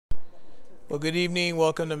Well, good evening.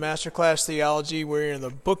 Welcome to Masterclass Theology. We're in the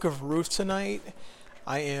book of Ruth tonight.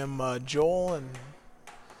 I am Joel, and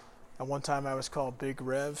at one time I was called Big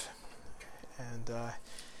Rev. And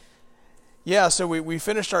so we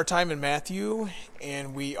finished our time in Matthew,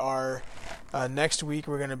 and we are, next week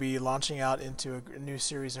we're going to be launching out into a new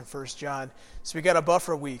series in 1 John. So we got a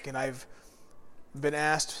buffer week, and I've been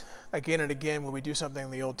asked again and again, will we do something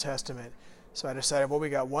in the Old Testament? So I decided, well, we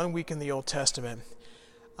got 1 week in the Old Testament.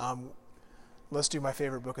 Let's do my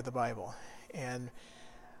favorite book of the Bible. And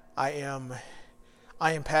I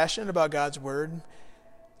am passionate about God's Word,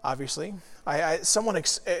 obviously. Someone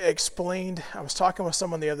explained, I was talking with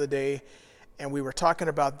someone the other day, and we were talking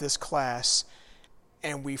about this class,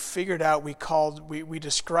 and we figured out, we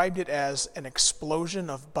described it as an explosion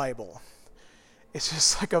of Bible. It's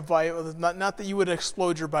just like a Bible, not that you would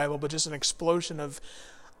explode your Bible, but just an explosion of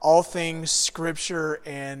all things Scripture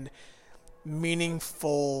and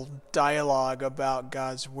meaningful dialogue about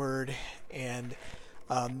God's Word. And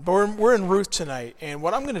we're in Ruth tonight, and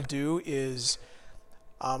what I'm going to do is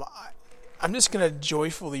I'm just going to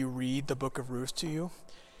joyfully read the book of Ruth to you,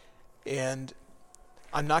 and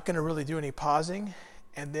I'm not going to really do any pausing,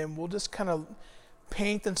 and then we'll just kind of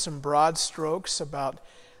paint in some broad strokes about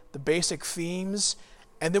the basic themes,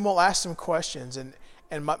 and then we'll ask some questions. And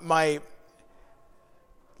my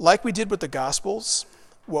like we did with the Gospels,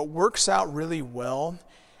 what works out really well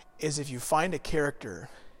is if you find a character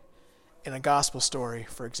in a gospel story,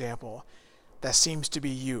 for example, that seems to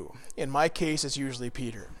be you. In my case, it's usually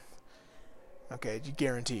Peter. Okay,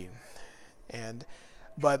 guaranteed.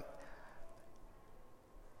 But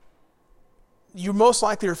you most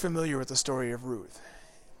likely are familiar with the story of Ruth.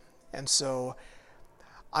 And so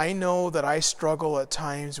I know that I struggle at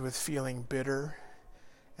times with feeling bitter,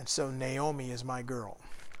 and so Naomi is my girl.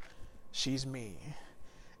 She's me.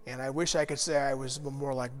 And I wish I could say I was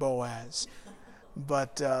more like Boaz.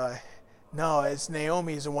 But no, it's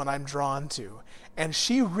Naomi's the one I'm drawn to. And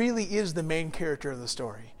she really is the main character of the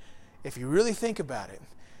story. If you really think about it,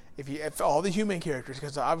 if all the human characters,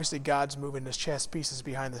 because obviously God's moving his chess pieces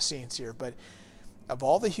behind the scenes here, but of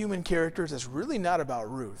all the human characters, it's really not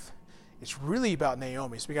about Ruth. It's really about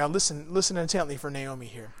Naomi. So we got to listen intently for Naomi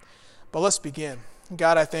here. But let's begin.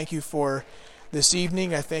 God, I thank you for this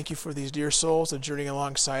evening. I thank you for these dear souls that are journeying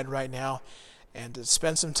alongside right now, and to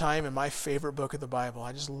spend some time in my favorite book of the Bible.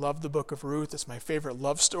 I just love the book of Ruth. It's my favorite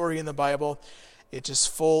love story in the Bible. It's just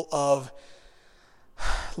full of,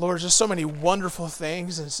 Lord, just so many wonderful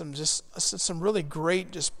things, and some really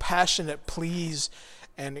great, just passionate pleas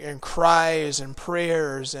and cries and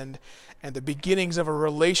prayers and the beginnings of a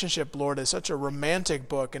relationship, Lord. It's such a romantic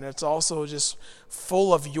book, and it's also just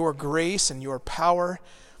full of your grace and your power.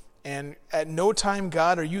 And at no time,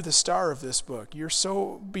 God, are you the star of this book. You're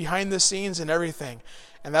so behind the scenes and everything.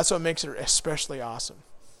 And that's what makes it especially awesome,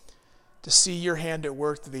 to see your hand at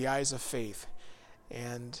work through the eyes of faith.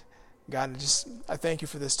 And God, I thank you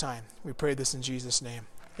for this time. We pray this in Jesus' name.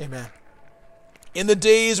 Amen. In the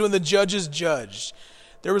days when the judges judged,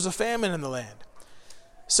 there was a famine in the land.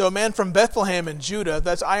 So a man from Bethlehem in Judah,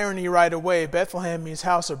 that's irony right away. Bethlehem means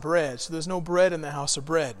house of bread, so there's no bread in the house of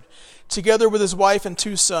bread, together with his wife and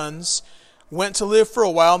 2 sons, went to live for a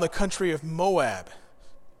while in the country of Moab,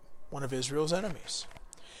 one of Israel's enemies.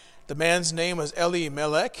 The man's name was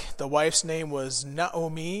Elimelech, the wife's name was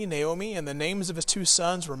Naomi, and the names of his 2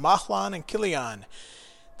 sons were Mahlon and Chilion.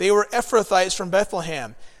 They were Ephrathites from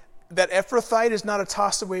Bethlehem. That Ephrathite is not a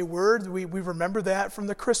tossed-away word. We remember that from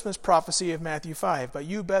the Christmas prophecy of Matthew 5. But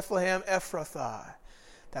you, Bethlehem, Ephrathah.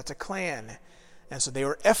 That's a clan. And so they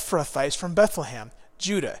were Ephrathites from Bethlehem,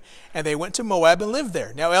 Judah. And they went to Moab and lived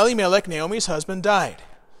there. Now Elimelech, Naomi's husband, died.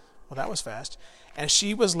 Well, that was fast. And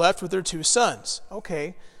she was left with her 2 sons.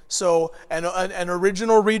 Okay, so an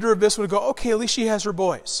original reader of this would go, okay, at least she has her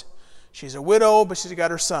boys. She's a widow, but she's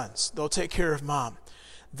got her sons. They'll take care of mom.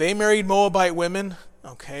 They married Moabite women.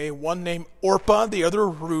 Okay, one named Orpah, the other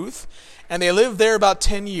Ruth, and they lived there about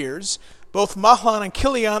 10 years. Both Mahlon and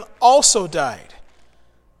Chilion also died.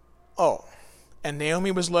 Oh, and Naomi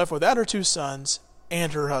was left without her 2 sons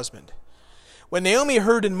and her husband. When Naomi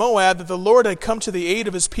heard in Moab that the Lord had come to the aid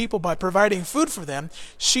of his people by providing food for them,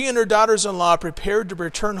 she and her daughters-in-law prepared to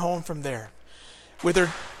return home from there. With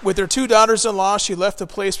her 2 daughters-in-law, she left the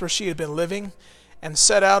place where she had been living and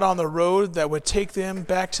set out on the road that would take them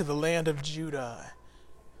back to the land of Judah.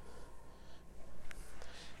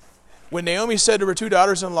 When Naomi said to her 2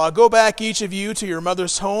 daughters-in-law, "Go back, each of you, to your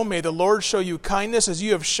mother's home. May the Lord show you kindness as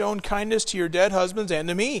you have shown kindness to your dead husbands and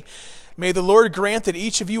to me. May the Lord grant that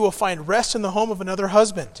each of you will find rest in the home of another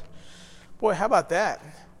husband." Boy, how about that?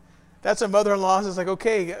 That's a mother-in-law who's like,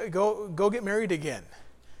 okay, go get married again.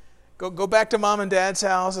 Go back to mom and dad's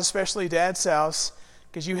house, especially dad's house,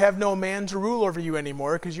 because you have no man to rule over you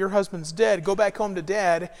anymore because your husband's dead. Go back home to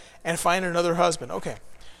dad and find another husband. Okay.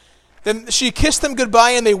 Then she kissed them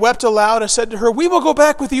goodbye, and they wept aloud and said to her, "We will go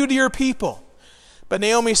back with you to your people." But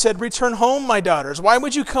Naomi said, "Return home, my daughters. Why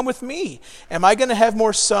would you come with me? Am I going to have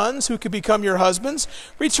more sons who could become your husbands?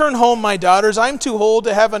 Return home, my daughters. I'm too old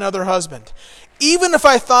to have another husband. Even if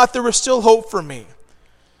I thought there was still hope for me."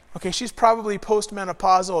 Okay, she's probably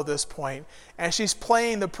postmenopausal at this point, and she's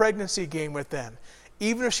playing the pregnancy game with them.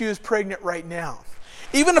 Even if she was pregnant right now.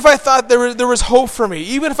 Even if I thought there was hope for me,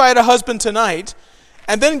 even if I had a husband tonight,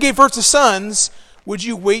 and then gave birth to sons, would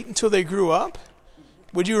you wait until they grew up?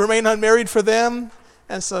 Would you remain unmarried for them?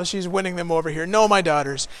 And so she's winning them over here. "No, my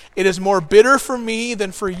daughters, it is more bitter for me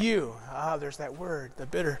than for you." There's that word, the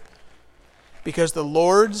bitter. "Because the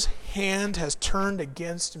Lord's hand has turned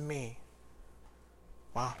against me."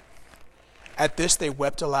 Wow. At this they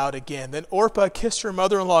wept aloud again. Then Orpah kissed her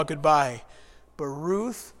mother-in-law goodbye, but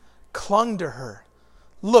Ruth clung to her.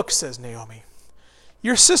 "Look," says Naomi,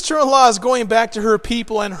 "your sister-in-law is going back to her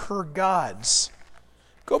people and her gods.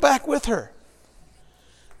 Go back with her."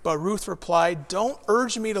 But Ruth replied, "Don't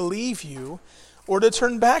urge me to leave you or to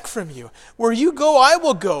turn back from you. Where you go, I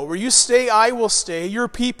will go. Where you stay, I will stay. Your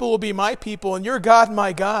people will be my people, and your God,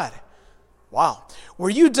 my God." Wow. "Where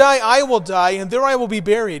you die, I will die, and there I will be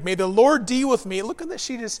buried. May the Lord deal with me." Look at that.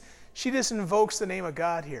 She just invokes the name of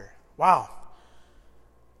God here. Wow.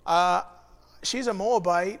 She's a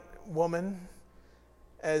Moabite woman.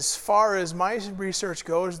 As far as my research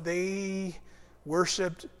goes, they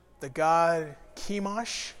worshipped the god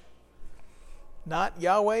Chemosh, not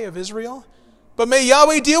Yahweh of Israel. "But may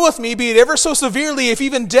Yahweh deal with me, be it ever so severely, if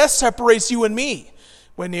even death separates you and me."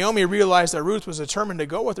 When Naomi realized that Ruth was determined to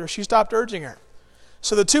go with her, she stopped urging her.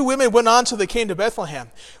 So the two women went on till they came to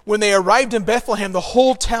Bethlehem. When they arrived in Bethlehem, the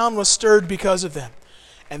whole town was stirred because of them.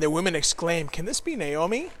 And the women exclaimed, "Can this be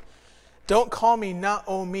Naomi? Don't call me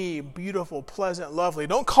Naomi, beautiful, pleasant, lovely.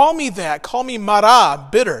 Don't call me that. Call me Mara,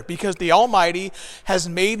 bitter, because the Almighty has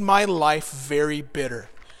made my life very bitter."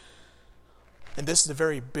 And this is a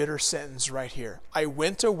very bitter sentence right here. "I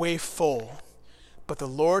went away full, but the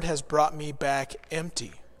Lord has brought me back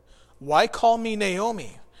empty. Why call me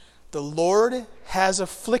Naomi? The Lord has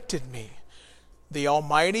afflicted me. The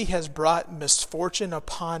Almighty has brought misfortune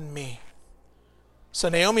upon me." So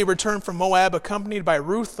Naomi returned from Moab, accompanied by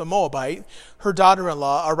Ruth the Moabite, her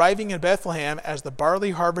daughter-in-law, arriving in Bethlehem as the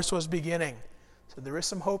barley harvest was beginning. So there is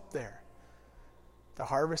some hope there. The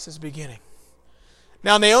harvest is beginning.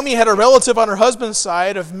 Now Naomi had a relative on her husband's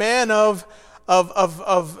side, of man of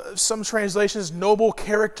some translations, noble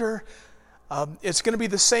character. It's going to be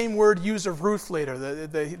the same word used of Ruth later.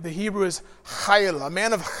 The Hebrew is chayil, a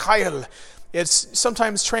man of chayil. It's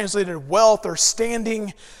sometimes translated wealth or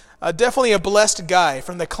standing. Definitely a blessed guy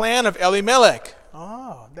from the clan of Elimelech.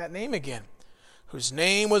 Oh, that name again. Whose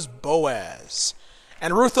name was Boaz.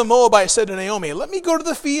 And Ruth the Moabite said to Naomi, "Let me go to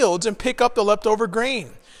the fields and pick up the leftover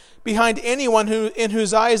grain behind anyone in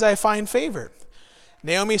whose eyes I find favor."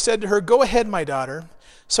 Naomi said to her, "Go ahead, my daughter."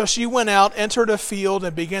 So she went out, entered a field,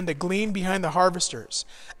 and began to glean behind the harvesters.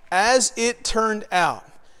 As it turned out,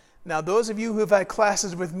 now those of you who have had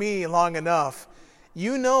classes with me long enough,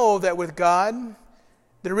 you know that with God,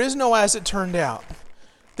 there is no as it turned out.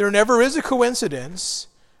 There never is a coincidence.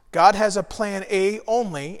 God has a plan A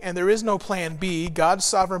only, and there is no plan B. God's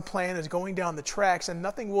sovereign plan is going down the tracks, and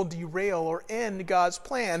nothing will derail or end God's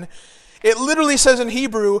plan. It literally says in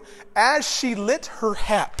Hebrew, as she lit her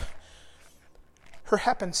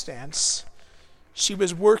happenstance, she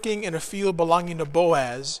was working in a field belonging to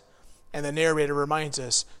Boaz, and the narrator reminds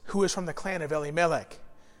us, who is from the clan of Elimelech.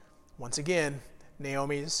 Once again,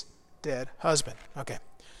 Naomi's dead husband. Okay.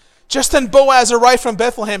 Just then Boaz arrived from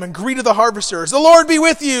Bethlehem and greeted the harvesters. "The Lord be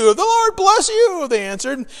with you. The Lord bless you," they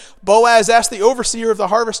answered. Boaz asked the overseer of the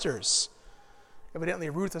harvesters. Evidently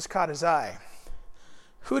Ruth has caught his eye.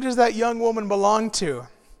 "Who does that young woman belong to?"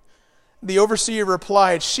 The overseer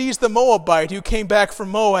replied, "She's the Moabite who came back from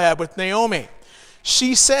Moab with Naomi.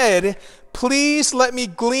 She said, 'Please let me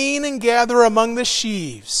glean and gather among the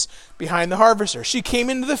sheaves behind the harvester.' She came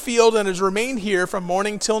into the field and has remained here from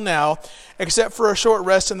morning till now, except for a short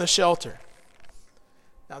rest in the shelter."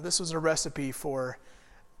 Now this was a recipe for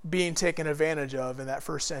being taken advantage of in that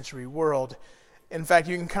first century world. In fact,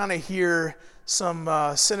 you can kind of hear some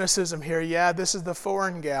cynicism here. Yeah, this is the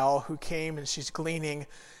foreign gal who came and she's gleaning,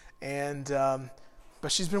 and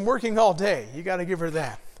but she's been working all day. You got to give her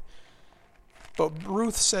that. But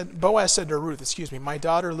Boaz said to Ruth, "My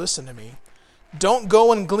daughter, listen to me. Don't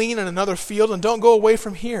go and glean in another field, and don't go away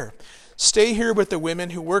from here. Stay here with the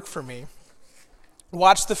women who work for me.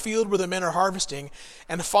 Watch the field where the men are harvesting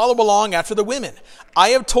and follow along after the women. I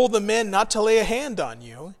have told the men not to lay a hand on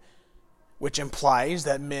you," which implies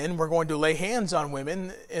that men were going to lay hands on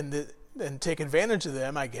women and take advantage of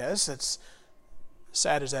them, I guess. That's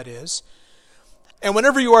sad as that is. "And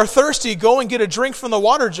whenever you are thirsty, go and get a drink from the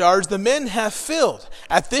water jars the men have filled."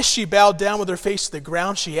 At this she bowed down with her face to the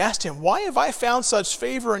ground. She asked him, "Why have I found such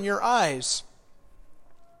favor in your eyes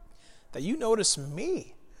that you notice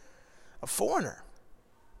me, a foreigner?"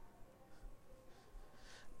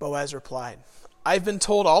 Boaz replied, "I've been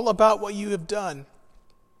told all about what you have done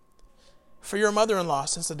for your mother-in-law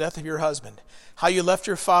since the death of your husband, how you left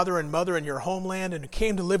your father and mother in your homeland and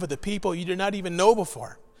came to live with a people you did not even know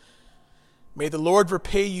before. May the Lord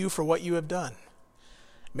repay you for what you have done.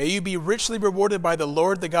 May you be richly rewarded by the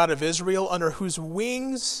Lord, the God of Israel, under whose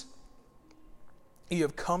wings you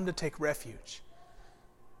have come to take refuge."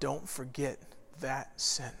 Don't forget that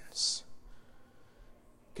sentence.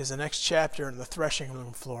 Because the next chapter in the threshing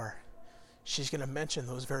room floor, she's going to mention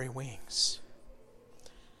those very wings.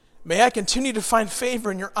 "May I continue to find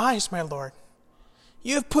favor in your eyes, my Lord.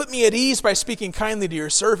 You have put me at ease by speaking kindly to your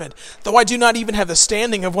servant, though I do not even have the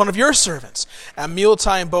standing of one of your servants." At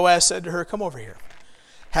mealtime, Boaz said to her, "Come over here.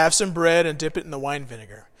 Have some bread and dip it in the wine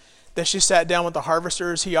vinegar." Then she sat down with the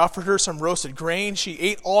harvesters. He offered her some roasted grain. She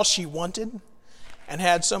ate all she wanted and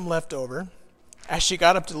had some left over. As she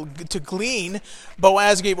got up to glean,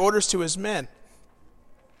 Boaz gave orders to his men.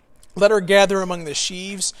 "Let her gather among the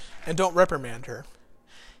sheaves and don't reprimand her.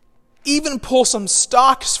 Even pull some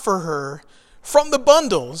stalks for her from the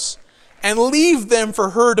bundles and leave them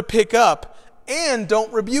for her to pick up, and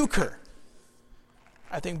don't rebuke her."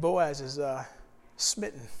 I think Boaz is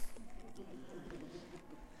smitten.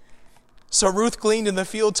 So Ruth gleaned in the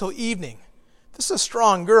field till evening. This is a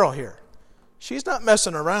strong girl here. She's not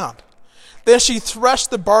messing around. Then she threshed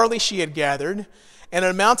the barley she had gathered, and it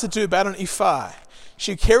amounted to about an ephah.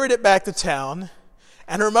 She carried it back to town,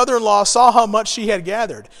 and her mother-in-law saw how much she had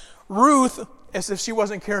gathered. Ruth, as if she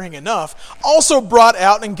wasn't carrying enough, also brought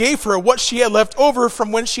out and gave her what she had left over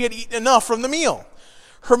from when she had eaten enough from the meal.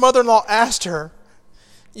 Her mother-in-law asked her,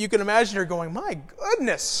 you can imagine her going, "My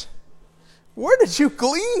goodness, where did you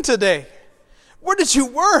glean today? Where did you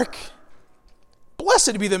work?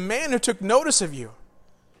 Blessed be the man who took notice of you."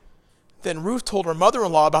 Then Ruth told her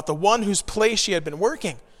mother-in-law about the one whose place she had been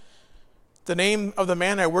working. "The name of the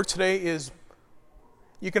man I work today is,"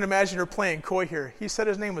 you can imagine her playing coy here. He said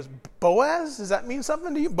his name was Boaz? Does that mean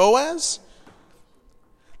something to you? Boaz?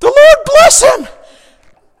 "The Lord bless him!"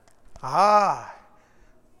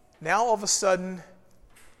 Now all of a sudden,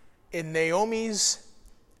 in Naomi's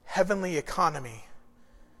heavenly economy,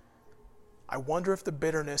 I wonder if the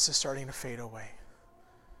bitterness is starting to fade away.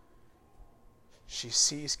 She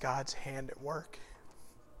sees God's hand at work.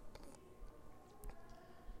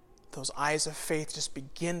 Those eyes of faith just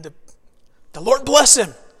begin to, "The Lord bless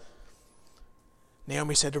him."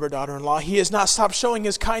 Naomi said to her daughter-in-law, "He has not stopped showing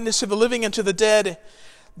his kindness to the living and to the dead.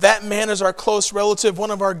 That man is our close relative,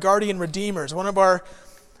 one of our guardian redeemers, one of our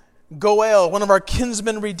Goel, one of our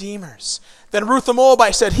kinsman redeemers." Then Ruth the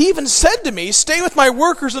Moabite said, "He even said to me, 'Stay with my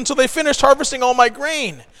workers until they finish harvesting all my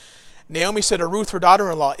grain.'" Naomi said to Ruth, her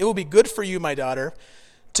daughter-in-law, "It will be good for you, my daughter,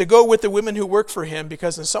 to go with the women who work for him,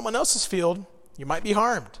 because in someone else's field you might be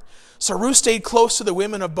harmed." So Ruth stayed close to the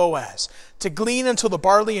women of Boaz to glean until the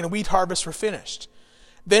barley and wheat harvests were finished.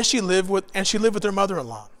 Then she lived with her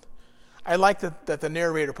mother-in-law. I like that the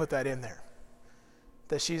narrator put that in there.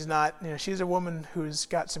 That she's not, she's a woman who's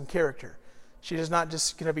got some character. She is not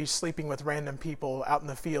just going to be sleeping with random people out in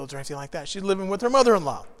the fields or anything like that. She's living with her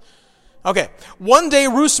mother-in-law. Okay. One day,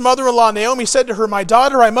 Ruth's mother-in-law, Naomi, said to her, "My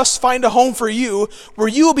daughter, I must find a home for you where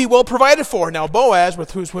you will be well provided for." Now, Boaz,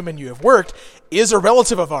 with whose women you have worked, is a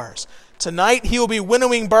relative of ours. Tonight, he will be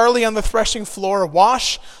winnowing barley on the threshing floor.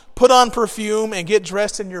 Wash, put on perfume, and get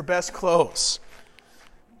dressed in your best clothes.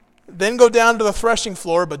 Then go down to the threshing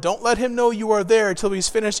floor, but don't let him know you are there till he's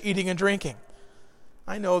finished eating and drinking.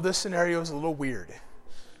 I know this scenario is a little weird,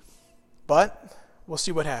 but we'll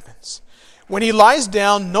see what happens. When he lies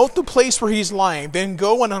down, note the place where he's lying. Then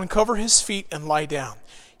go and uncover his feet and lie down.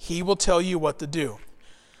 He will tell you what to do.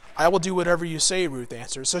 "I will do whatever you say," Ruth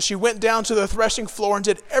answered. So she went down to the threshing floor and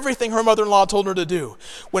did everything her mother-in-law told her to do.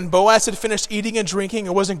 When Boaz had finished eating and drinking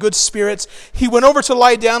and was in good spirits, he went over to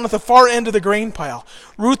lie down at the far end of the grain pile.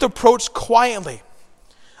 Ruth approached quietly,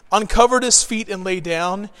 uncovered his feet, and lay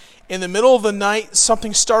down. In the middle of the night,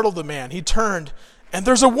 something startled the man. He turned, and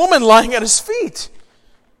there's a woman lying at his feet.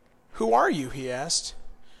 "Who are you?" he asked.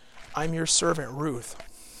 "I'm your servant Ruth.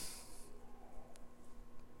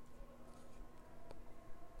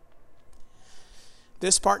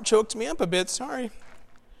 This part choked me up a bit, sorry.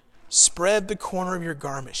 Spread the corner of your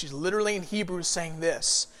garment. She's literally in Hebrew saying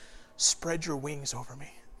this. Spread your wings over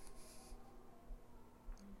me.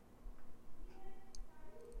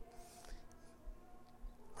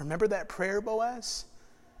 Remember that prayer, Boaz?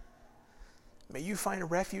 May you find a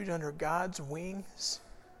refuge under God's wings.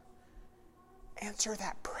 Answer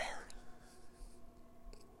that prayer.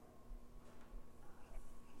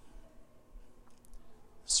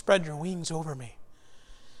 Spread your wings over me,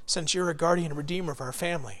 since you're a guardian redeemer of our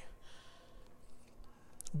family.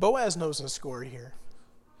 Boaz knows the score here.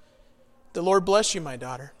 The Lord bless you, my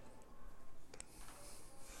daughter.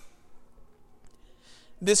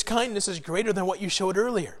 This kindness is greater than what you showed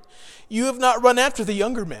earlier. You have not run after the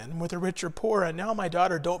younger men, whether rich or poor, and now, my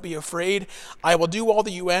daughter, don't be afraid. I will do all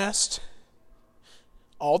that you asked.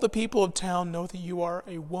 All the people of town know that you are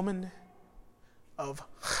a woman of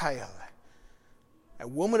chayil, a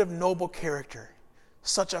woman of noble character,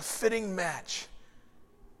 such a fitting match.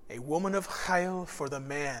 A woman of chayil for the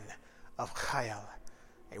man of chayil.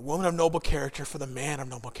 A woman of noble character for the man of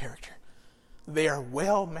noble character. They are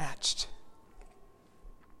well matched.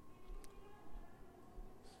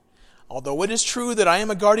 Although it is true that I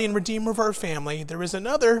am a guardian redeemer of our family, there is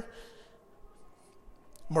another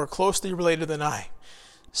more closely related than I.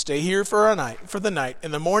 Stay here for the night.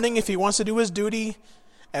 In the morning, if he wants to do his duty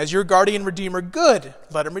as your guardian redeemer, good,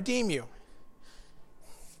 let him redeem you.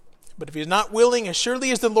 But if he is not willing, as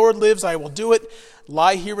surely as the Lord lives, I will do it.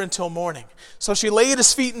 Lie here until morning. So she lay at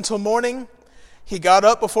his feet until morning. He got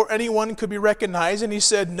up before anyone could be recognized, and he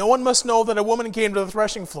said, no one must know that a woman came to the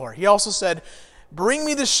threshing floor. He also said, bring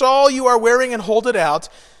me the shawl you are wearing and hold it out.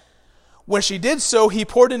 When she did so, he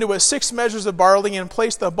poured into it 6 measures of barley and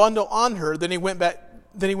placed the bundle on her. Then he went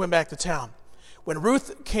back to town. When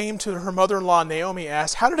Ruth came to her mother-in-law, Naomi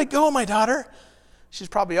asked, how did it go, my daughter? She's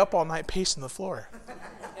probably up all night pacing the floor.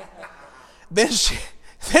 Then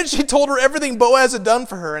she told her everything Boaz had done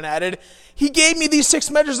for her and added, he gave me these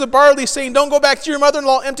 6 measures of barley, saying, don't go back to your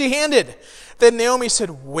mother-in-law empty-handed. Then Naomi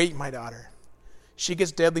said, wait, my daughter. She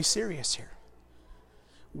gets deadly serious here.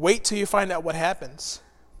 Wait till you find out what happens.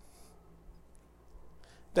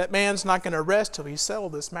 That man's not going to rest till he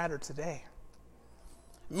settled this matter today.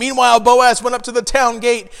 Meanwhile, Boaz went up to the town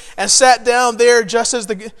gate and sat down there just as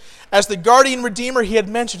the guardian redeemer he had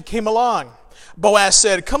mentioned came along. Boaz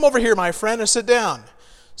said, come over here, my friend, and sit down.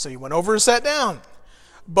 So he went over and sat down.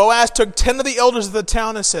 Boaz took 10 of the elders of the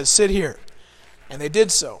town and said, sit here. And they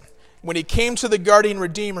did so. When he came to the guardian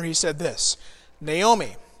redeemer, he said this,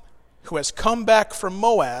 Naomi, who has come back from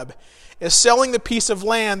Moab, is selling the piece of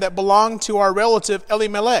land that belonged to our relative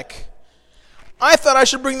Elimelech. I thought I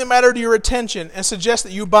should bring the matter to your attention and suggest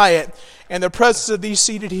that you buy it in the presence of these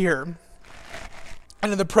seated here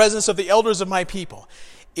and in the presence of the elders of my people.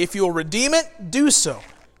 If you will redeem it, do so.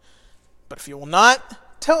 But if you will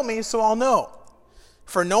not, tell me so I'll know.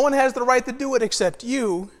 For no one has the right to do it except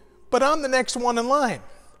you, but I'm the next one in line.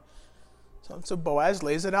 So Boaz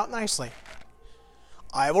lays it out nicely.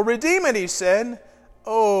 I will redeem it, he said.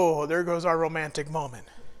 Oh, there goes our romantic moment.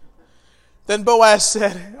 Then Boaz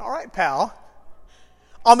said, all right, pal.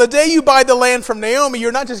 On the day you buy the land from Naomi,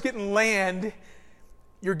 you're not just getting land,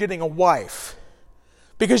 you're getting a wife.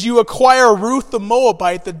 Because you acquire Ruth the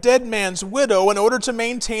Moabite, the dead man's widow, in order to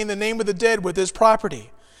maintain the name of the dead with his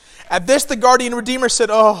property. At this, the guardian redeemer said,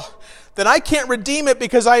 oh, then I can't redeem it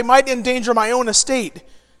because I might endanger my own estate.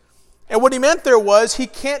 And what he meant there was he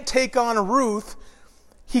can't take on Ruth.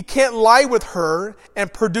 He can't lie with her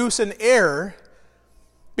and produce an heir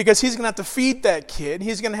because he's going to have to feed that kid.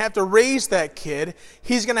 He's going to have to raise that kid.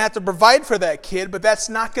 He's going to have to provide for that kid, but that's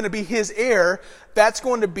not going to be his heir. That's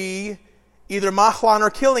going to be either Mahlon or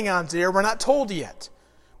Chilion's heir. We're not told yet.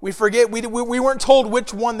 We forget, we weren't told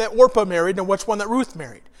which one that Orpah married and which one that Ruth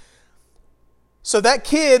married. So that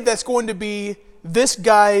kid that's going to be this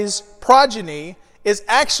guy's progeny is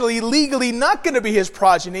actually legally not going to be his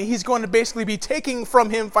progeny. He's going to basically be taking from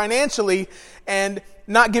him financially and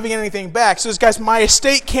not giving anything back. So this guy's, my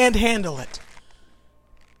estate can't handle it.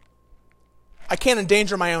 I can't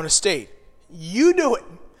endanger my own estate. You do it.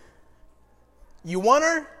 You want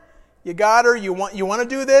her? You got her? You want to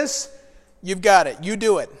do this? You've got it. You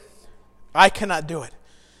do it. I cannot do it.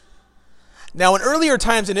 Now, in earlier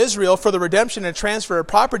times in Israel, for the redemption and transfer of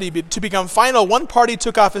property to become final, one party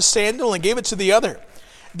took off his sandal and gave it to the other.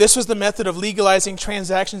 This was the method of legalizing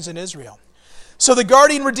transactions in Israel. So the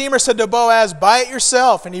guardian redeemer said to Boaz, buy it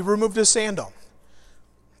yourself, and he removed his sandal.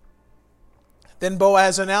 Then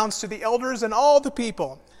Boaz announced to the elders and all the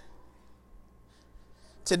people,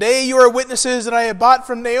 today you are witnesses that I have bought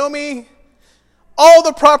from Naomi all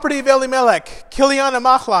the property of Elimelech, Chilion and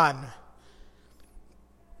Mahlon.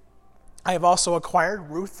 I have also acquired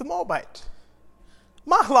Ruth the Moabite,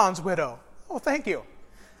 Mahlon's widow. Oh, thank you.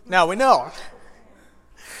 Now we know.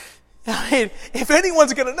 I mean, if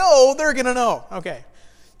anyone's going to know, they're going to know. Okay.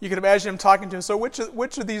 You can imagine him talking to him. So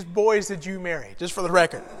which of these boys did you marry? Just for the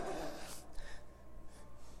record.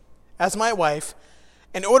 As my wife,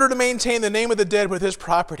 in order to maintain the name of the dead with his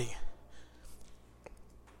property,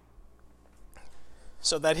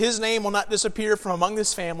 so that his name will not disappear from among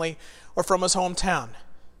his family or from his hometown.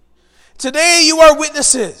 Today you are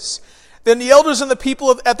witnesses. Then the elders and the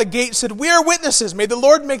people at the gate said, we are witnesses. May the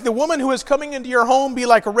Lord make the woman who is coming into your home be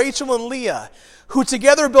like Rachel and Leah, who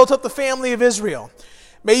together built up the family of Israel.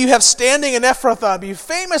 May you have standing in Ephrathah, be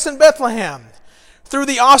famous in Bethlehem. Through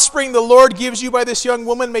the offspring the Lord gives you by this young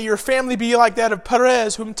woman, may your family be like that of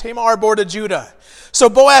Perez, whom Tamar bore to Judah. So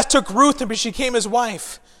Boaz took Ruth, and she became his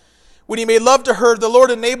wife. When he made love to her, the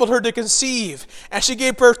Lord enabled her to conceive, and she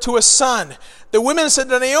gave birth to a son. The women said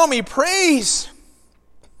to Naomi, Praise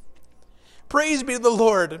be to the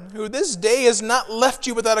Lord, who this day has not left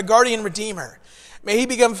you without a guardian redeemer. May he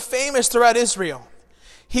become famous throughout Israel.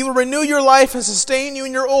 He will renew your life and sustain you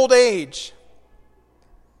in your old age.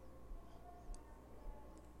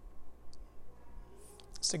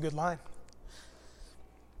 It's a good line.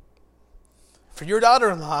 For your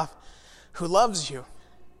daughter-in-law, who loves you,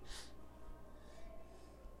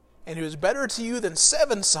 and who is better to you than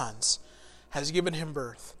 7 sons, has given him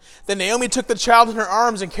birth. Then Naomi took the child in her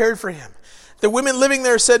arms and cared for him. The women living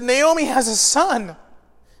there said, Naomi has a son.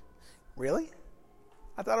 Really?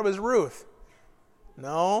 I thought it was Ruth.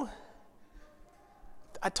 No.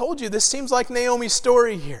 I told you, this seems like Naomi's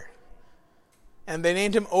story here. And they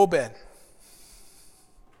named him Obed.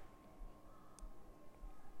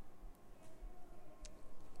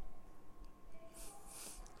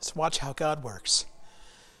 Let's watch how God works.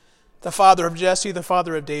 The father of Jesse, the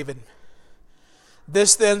father of David.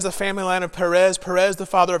 This then is the family line of Perez. Perez, the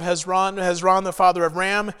father of Hezron. Hezron, the father of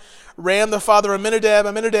Ram. Ram, the father of Amminadab.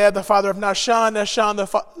 Amminadab, the father of Nahshon. Nahshon, the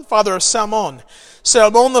father of Salmon.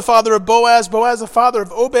 Salmon, the father of Boaz. Boaz, the father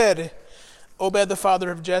of Obed. Obed, the father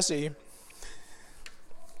of Jesse.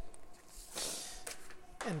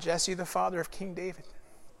 And Jesse, the father of King David.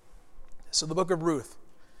 So the book of Ruth.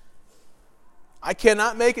 I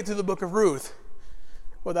cannot make it to the book of Ruth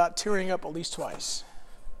without tearing up at least twice.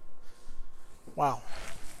 Wow.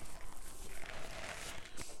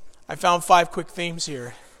 I found 5 quick themes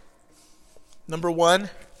here. Number 1,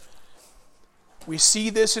 we see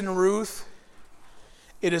this in Ruth.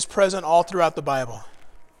 It is present all throughout the Bible.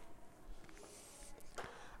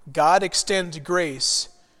 God extends grace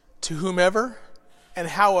to whomever and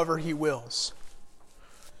however he wills.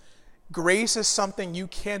 Grace is something you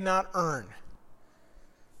cannot earn.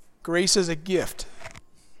 Grace is a gift.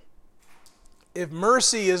 If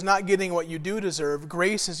mercy is not getting what you do deserve,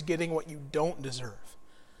 grace is getting what you don't deserve.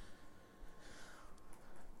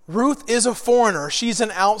 Ruth is a foreigner. She's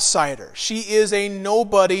an outsider. She is a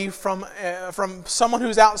nobody from someone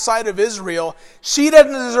who's outside of Israel. She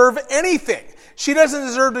doesn't deserve anything. She doesn't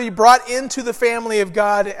deserve to be brought into the family of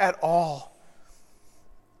God at all.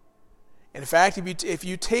 In fact, if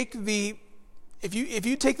you take the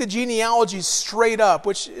genealogy straight up,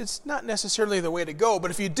 which is not necessarily the way to go,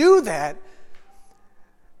 but if you do that,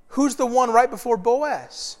 who's the one right before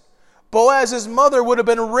Boaz? Boaz's mother would have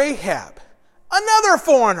been Rahab, another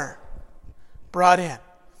foreigner brought in.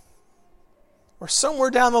 Or somewhere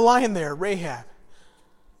down the line there, Rahab,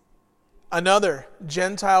 another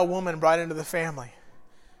Gentile woman brought into the family.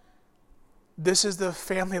 This is the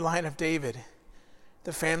family line of David,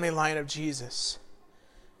 the family line of Jesus.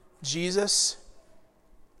 Jesus,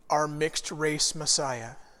 our mixed race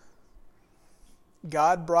Messiah.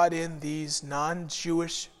 God brought in these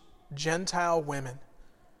non-Jewish Gentile women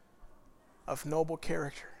of noble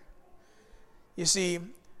character. You see,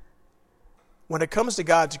 when it comes to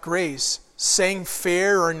God's grace, saying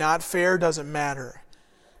fair or not fair doesn't matter.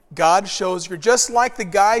 God shows you're just like the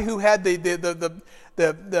guy who had the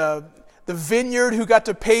vineyard who got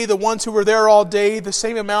to pay the ones who were there all day the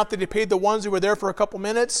same amount that he paid the ones who were there for a couple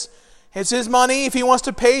minutes. It's his money. If he wants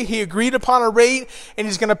to pay, he agreed upon a rate, and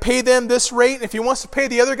he's going to pay them this rate. And if he wants to pay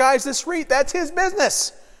the other guys this rate, that's his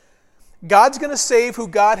business. God's going to save who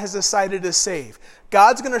God has decided to save.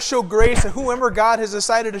 God's going to show grace to whoever God has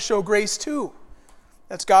decided to show grace to.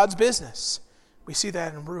 That's God's business. We see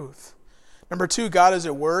that in Ruth. Number 2, God is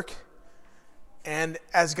at work. And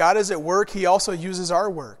as God is at work, he also uses our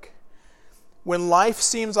work. When life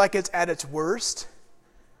seems like it's at its worst,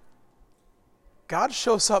 God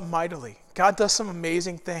shows up mightily. God does some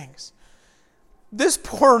amazing things. This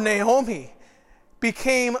poor Naomi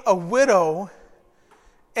became a widow,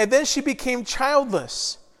 and then she became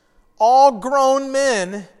childless, all grown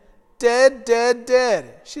men, dead, dead,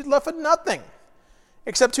 dead. She's left with nothing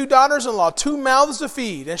except 2 daughters-in-law, 2 mouths to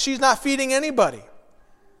feed, and she's not feeding anybody.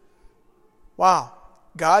 Wow.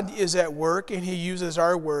 God is at work, and he uses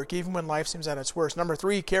our work even when life seems at its worst. Number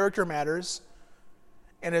 3, character matters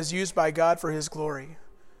and is used by God for his glory.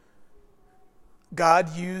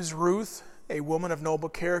 God used Ruth, a woman of noble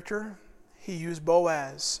character. He used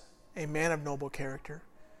Boaz, a man of noble character.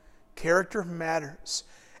 Character matters.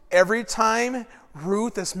 Every time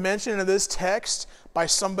Ruth is mentioned in this text by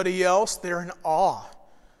somebody else, they're in awe.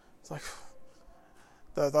 It's like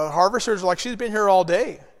the harvesters are like, she's been here all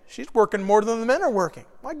day. She's working more than the men are working.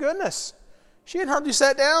 My goodness. She hadn't hardly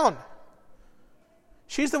sat down.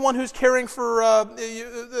 She's the one who's caring for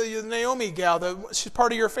the Naomi gal. She's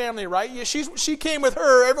part of your family, right? Yeah, she came with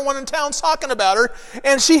her. Everyone in town's talking about her,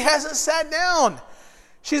 and she hasn't sat down.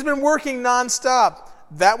 She's been working nonstop.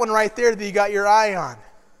 That one right there that you got your eye on.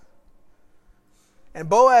 And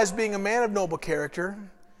Boaz, being a man of noble character,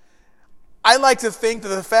 I like to think that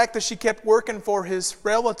the fact that she kept working for his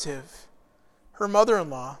relative, her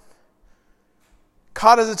mother-in-law,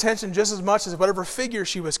 caught his attention just as much as whatever figure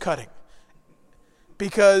she was cutting.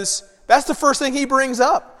 Because that's the first thing he brings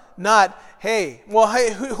up. Not, hey,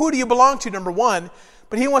 who do you belong to, number one?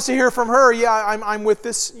 But he wants to hear from her, I'm with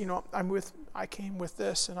this, I came with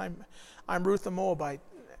this, and I'm Ruth the Moabite,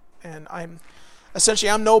 and I'm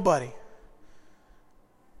nobody.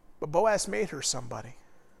 But Boaz made her somebody.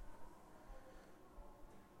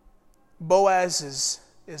 Boaz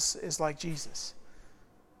is like Jesus,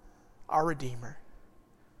 our Redeemer.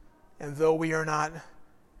 And though we are not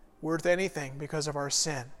worth anything because of our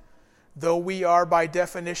sin, though we are by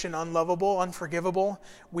definition unlovable, unforgivable,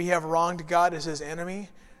 we have wronged God as his enemy,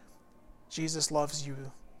 Jesus loves you.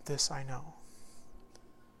 This I know.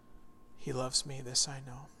 He loves me. This I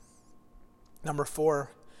know. Number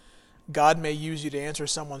 4, God may use you to answer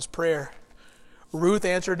someone's prayer. Ruth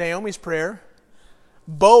answered Naomi's prayer.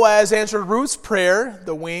 Boaz answered Ruth's prayer,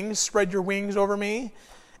 the wings, spread your wings over me.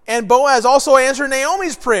 And Boaz also answered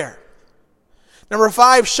Naomi's prayer. Number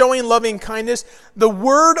 5, showing loving kindness. The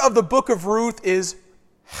word of the book of Ruth is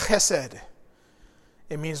chesed.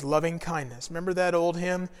 It means loving kindness. Remember that old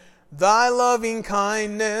hymn? Thy loving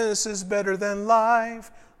kindness is better than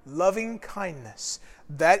life. Loving kindness.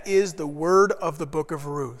 That is the word of the book of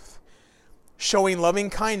Ruth. Showing loving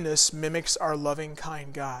kindness mimics our loving,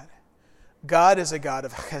 kind God. God is a God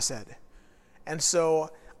of chesed. And so,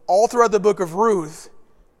 all throughout the book of Ruth,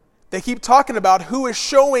 they keep talking about who is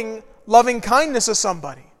showing loving kindness to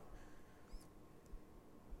somebody.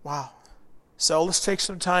 Wow. So let's take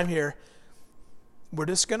some time here. We're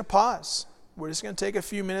just going to pause. We're just going to take a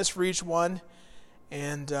few minutes for each one.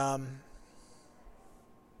 And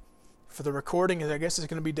for the recording, I guess it's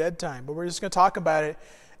going to be dead time. But we're just going to talk about it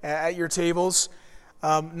at your tables.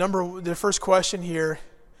 The first question here,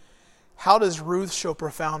 how does Ruth show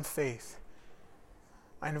profound faith?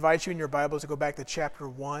 I invite you in your Bibles to go back to chapter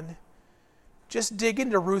 1. Just dig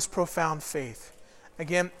into Ruth's profound faith.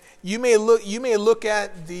 Again, you may look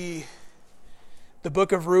at the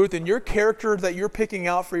book of Ruth, and your character that you're picking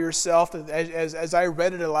out for yourself, as I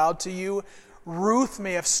read it aloud to you, Ruth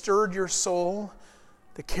may have stirred your soul,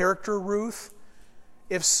 the character Ruth.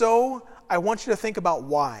 If so, I want you to think about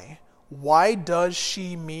why. Why does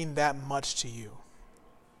she mean that much to you?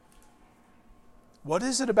 What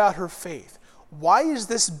is it about her faith? Why is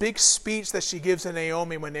this big speech that she gives to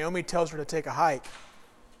Naomi when Naomi tells her to take a hike?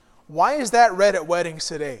 Why is that read at weddings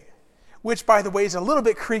today? Which, by the way, is a little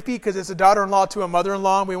bit creepy because it's a daughter-in-law to a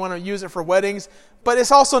mother-in-law and we want to use it for weddings. But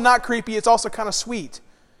it's also not creepy. It's also kind of sweet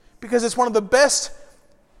because it's one of the best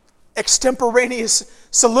extemporaneous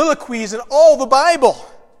soliloquies in all the Bible.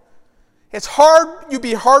 It's hard, you'd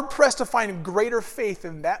be hard-pressed to find greater faith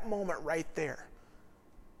in that moment right there.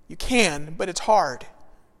 You can, but it's hard.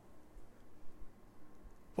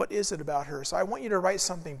 What is it about her? So I want you to write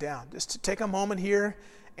something down. Just to take a moment here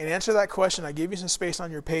and answer that question. I gave you some space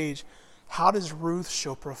on your page. How does Ruth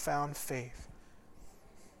show profound faith?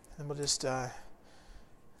 And we'll just,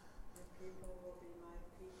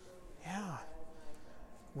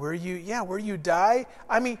 where you die.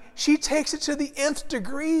 I mean, she takes it to the nth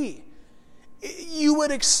degree. You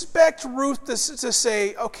would expect Ruth to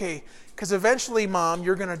say, okay, because eventually, Mom,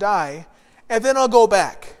 you're going to die, and then I'll go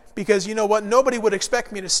back. Because you know what? Nobody would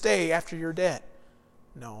expect me to stay after you're dead.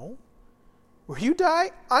 No. Where you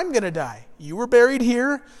die, I'm going to die. You were buried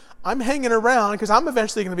here. I'm hanging around because I'm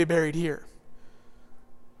eventually going to be buried here.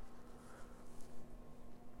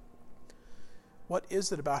 What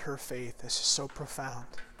is it about her faith that's just so profound?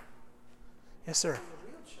 Yes, sir. The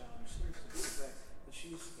real challenge seems to be that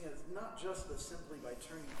she's not just simply by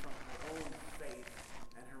turning from her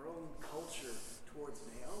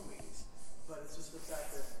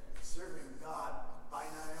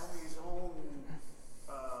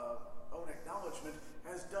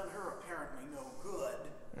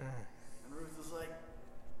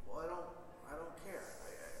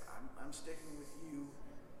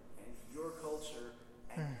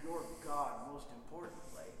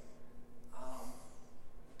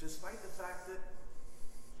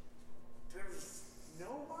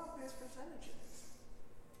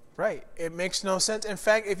Right. It makes no sense. In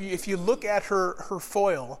fact, if you look at her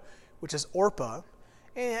foil, which is Orpah,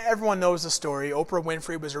 and everyone knows the story. Oprah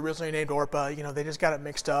Winfrey was originally named Orpah. You know, they just got it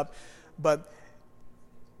mixed up. But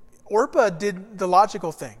Orpah did the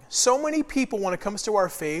logical thing. So many people, when it comes to our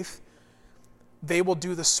faith, they will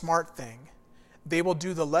do the smart thing. They will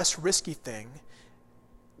do the less risky thing.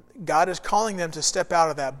 God is calling them to step out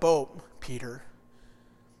of that boat, Peter.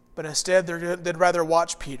 But instead, they'd rather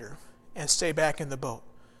watch Peter and stay back in the boat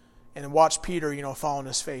and watch Peter, fall on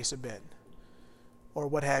his face a bit or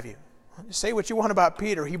what have you. Say what you want about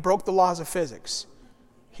Peter. He broke the laws of physics.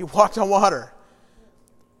 He walked on water.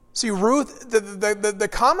 See, Ruth, the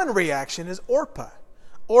common reaction is Orpah.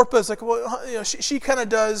 Orpah's like, well, she kind of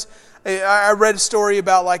does. I read a story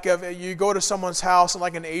about like you go to someone's house in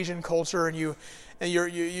like an Asian culture and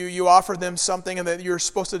you offer them something and that you're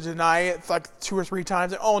supposed to deny it like 2 or 3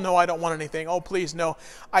 times. Oh no, I don't want anything. Oh please, no.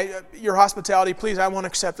 Your hospitality, please, I won't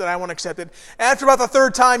accept it. I won't accept it. And after about the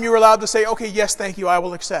 3rd time, you're allowed to say, okay, yes, thank you, I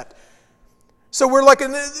will accept. So we're like,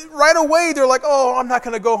 right away, they're like, oh, I'm not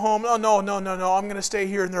going to go home. Oh, no, I'm going to stay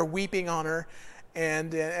here. And they're weeping on her.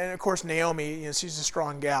 And of course, Naomi, she's a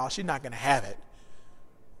strong gal. She's not going to have it.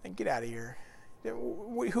 And get out of here.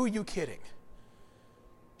 Who are you kidding?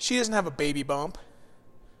 She doesn't have a baby bump.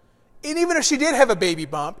 And even if she did have a baby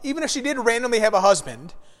bump, even if she did randomly have a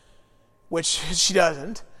husband, which she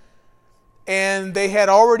doesn't, and they had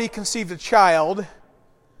already conceived a child,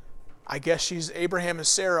 I guess she's Abraham and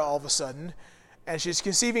Sarah all of a sudden, and she's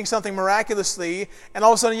conceiving something miraculously, and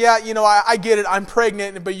all of a sudden, I get it, I'm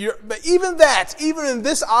pregnant, but even in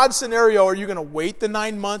this odd scenario, are you going to wait the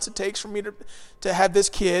 9 months it takes for me to have this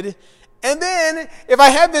kid? And then, if I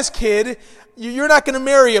have this kid, you're not going to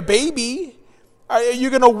marry a baby. Are you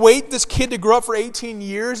going to wait this kid to grow up for 18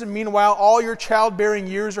 years, and meanwhile, all your childbearing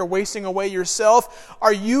years are wasting away yourself?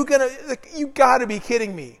 You got to be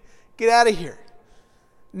kidding me. Get out of here.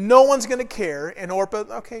 No one's going to care. And Orpah,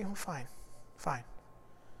 okay, well, fine.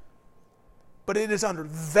 But it is under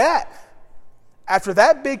that, after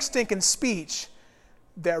that big stinking speech,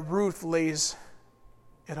 that Ruth lays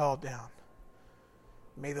it all down.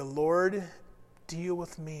 May the Lord deal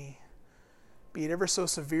with me, be it ever so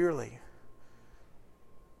severely.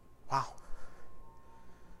 Wow.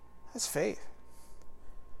 That's faith.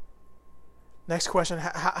 Next question.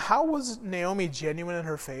 How was Naomi genuine in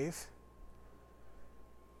her faith?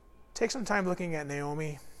 Take some time looking at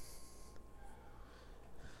Naomi.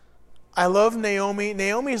 I love Naomi.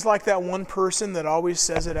 Naomi's like that one person that always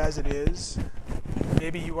says it as it is.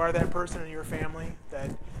 Maybe you are that person in your family that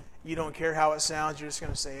you don't care how it sounds, you're just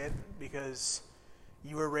going to say it because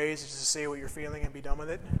you were raised just to say what you're feeling and be done with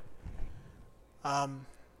it.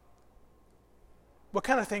 What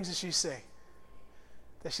kind of things does she say?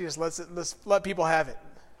 That she just let's let people have it.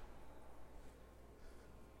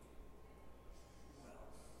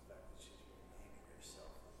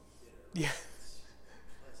 Yeah.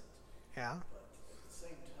 Yeah. But at the same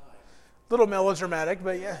time, a little melodramatic,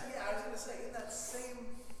 but yeah. Yeah, I was going to say, in that same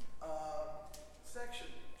section,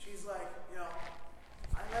 she's like,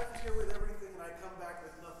 I left here with everything and I come back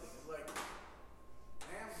with nothing. It's like,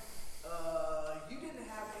 ma'am, you didn't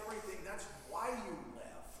have everything. That's why you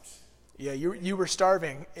left. Yeah, you were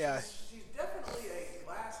starving. Yeah. She's definitely a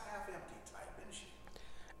glass half empty type, isn't she?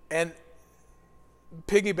 And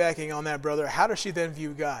piggybacking on that, brother, how does she then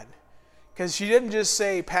view God? Because she didn't just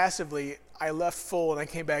say passively, I left full and I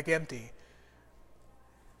came back empty.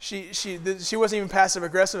 She wasn't even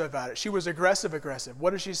passive-aggressive about it. She was aggressive-aggressive.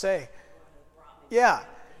 What did she say? Yeah.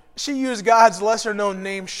 She used God's lesser-known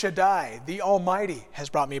name, Shaddai. The Almighty has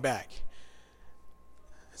brought me back.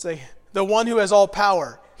 It's like, the one who has all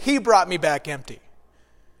power. He brought me back empty.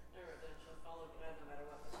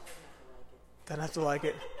 Don't have to like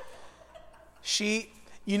it.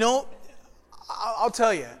 I'll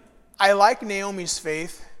tell you, I like Naomi's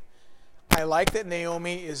faith. I like that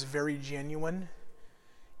Naomi is very genuine.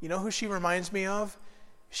 You know who she reminds me of?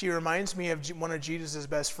 She reminds me of one of Jesus'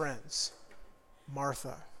 best friends,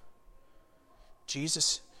 Martha.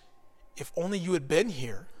 Jesus, if only you had been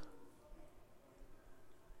here.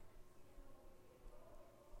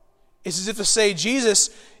 It's as if to say, Jesus,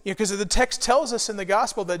 because the text tells us in the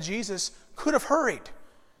gospel that Jesus could have hurried,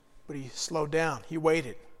 but he slowed down. He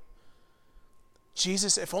waited.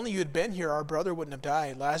 Jesus, if only you had been here, our brother wouldn't have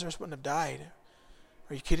died. Lazarus wouldn't have died.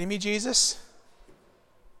 Are you kidding me, Jesus?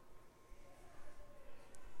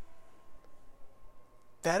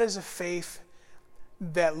 That is a faith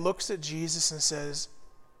that looks at Jesus and says,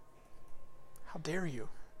 how dare you?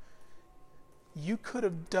 You could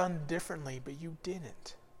have done differently, but you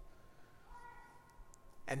didn't.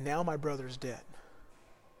 And now my brother's dead.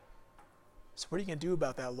 So what are you going to do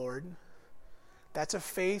about that, Lord? That's a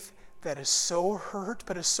faith that is so hurt,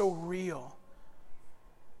 but is so real.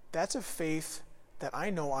 That's a faith that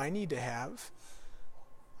I know I need to have.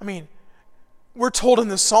 I mean, we're told in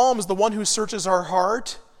the Psalms, the one who searches our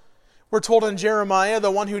heart. We're told in Jeremiah,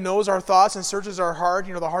 the one who knows our thoughts and searches our heart.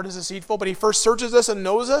 The heart is deceitful, but he first searches us and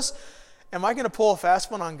knows us. Am I going to pull a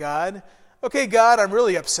fast one on God? Okay, God, I'm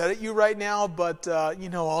really upset at you right now, but, I'll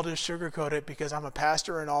just sugarcoat it because I'm a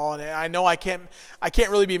pastor and all, and I know I can't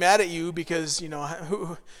really be mad at you because,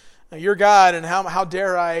 you're God, and how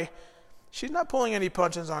dare I? She's not pulling any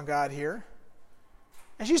punches on God here.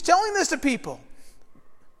 And she's telling this to people.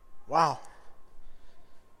 Wow.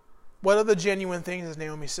 What other genuine things does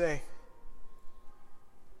Naomi say?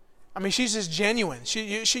 I mean, she's just genuine.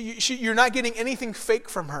 You're not getting anything fake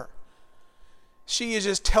from her. She is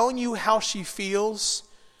just telling you how she feels.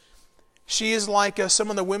 She is like some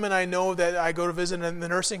of the women I know that I go to visit in the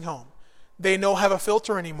nursing home. They don't have a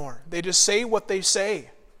filter anymore. They just say what they say.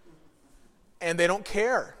 And they don't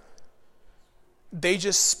care. They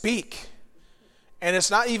just speak. And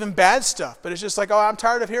it's not even bad stuff, but it's just like, oh, I'm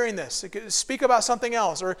tired of hearing this. Speak about something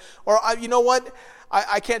else. Or you know what?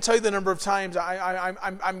 I can't tell you the number of times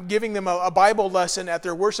I'm giving them a Bible lesson at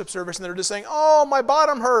their worship service, and they're just saying, oh, my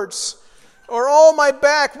bottom hurts. Or, oh, my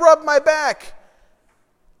back, rub my back.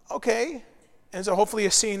 Okay. And so hopefully a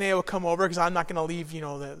CNA will come over, because I'm not going to leave,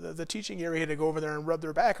 the teaching area to go over there and rub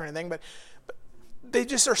their back or anything. But they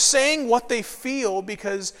just are saying what they feel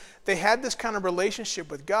because they had this kind of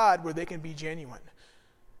relationship with God where they can be genuine.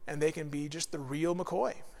 And they can be just the real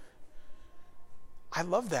McCoy. I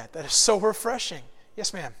love that. That is so refreshing.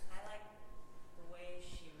 Yes, ma'am. I like the way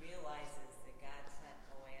she realizes that God sent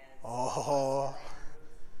Boaz. Oh.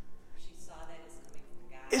 She saw that as coming from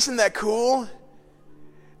God. Isn't that cool?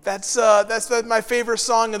 That's my favorite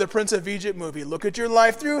song of the Prince of Egypt movie. Look at your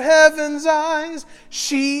life through heaven's eyes.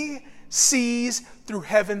 She sees through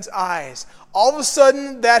heaven's eyes. All of a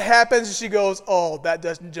sudden, that happens, and she goes, oh, that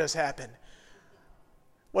doesn't just happen.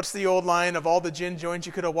 What's the old line of all the gin joints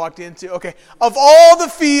you could have walked into? Okay, of all the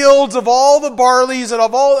fields, of all the barleys, and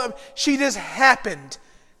of all, she just happened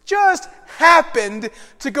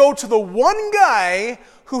to go to the one guy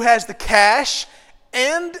who has the cash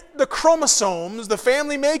and the chromosomes, the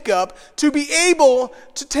family makeup, to be able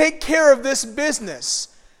to take care of this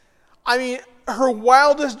business. I mean, her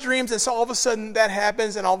wildest dreams, and so all of a sudden that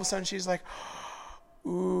happens, and all of a sudden she's like,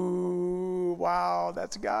 ooh, wow,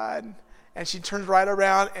 that's God. And she turns right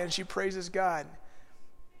around and she praises God.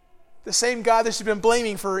 The same God that she's been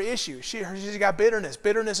blaming for her issue. She's got bitterness.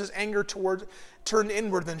 Bitterness is anger turned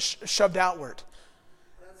inward than shoved outward.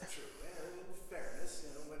 That's true. And in fairness,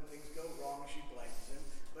 when things go wrong, she blames him.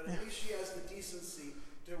 But at least she has the decency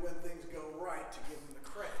to, when things go right, to give him the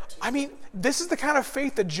credit. I mean, this is the kind of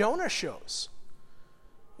faith that Jonah shows.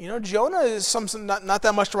 Jonah is something not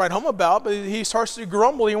that much to write home about, but he starts to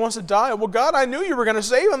grumble. He wants to die. Well, God, I knew you were going to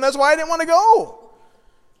save him. That's why I didn't want to go.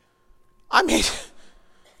 I mean,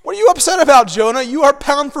 what are you upset about, Jonah? You are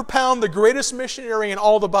pound for pound the greatest missionary in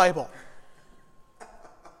all the Bible.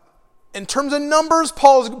 In terms of numbers,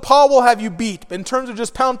 Paul will have you beat. But in terms of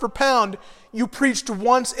just pound for pound, you preached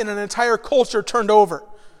once and an entire culture turned over.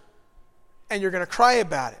 And you're going to cry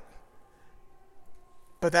about it.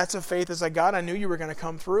 But that's a faith that's like, God, I knew you were going to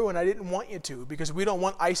come through, and I didn't want you to, because we don't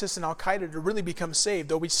want ISIS and Al-Qaeda to really become saved,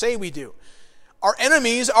 though we say we do. Our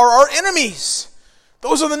enemies are our enemies.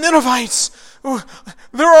 Those are the Ninevites.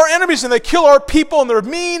 They're our enemies, and they kill our people, and they're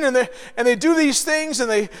mean, and they do these things, and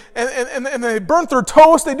they burn their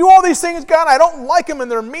toast. They do all these things. God, I don't like them, and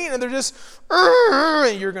they're mean, and they're just,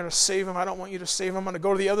 you're going to save them. I don't want you to save them. I'm going to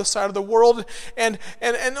go to the other side of the world, and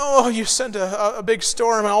you sent a big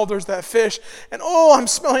storm, and there's that fish, and I'm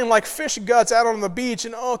smelling like fish guts out on the beach,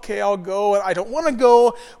 and okay, I'll go, and I don't want to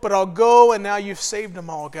go, but I'll go, and now you've saved them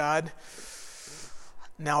all, God.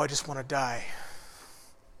 Now I just want to die.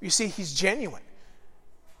 You see, he's genuine.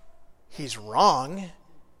 He's wrong.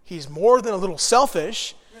 He's more than a little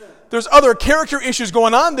selfish. There's other character issues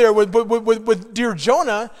going on there with dear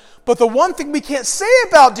Jonah. But the one thing we can't say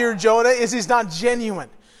about dear Jonah is he's not genuine.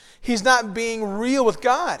 He's not being real with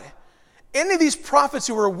God. Any of these prophets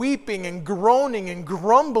who are weeping and groaning and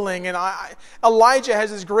grumbling, and Elijah has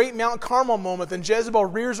this great Mount Carmel moment, and Jezebel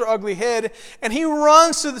rears her ugly head, and he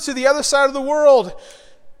runs to the other side of the world.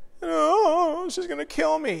 Oh, she's going to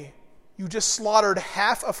kill me. You just slaughtered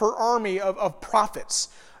half of her army of prophets.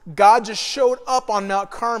 God just showed up on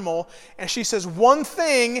Mount Carmel, and she says one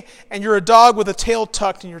thing, and you're a dog with a tail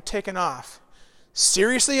tucked, and you're taken off.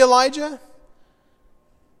 Seriously, Elijah?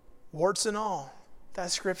 Warts and all.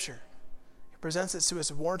 That's Scripture. He presents it to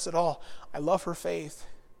us, warts and all. I love her faith.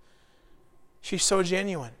 She's so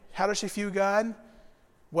genuine. How does she view God?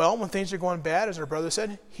 Well, when things are going bad, as her brother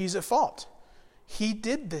said, he's at fault. He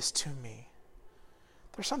did this to me.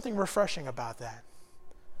 There's something refreshing about that.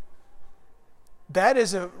 That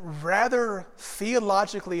is a rather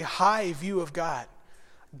theologically high view of God.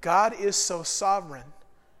 God is so sovereign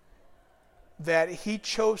that he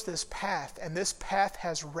chose this path, and this path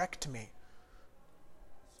has wrecked me.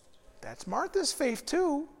 That's Martha's faith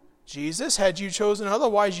too. Jesus, had you chosen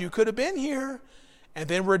otherwise, you could have been here. And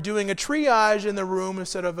then we're doing a triage in the room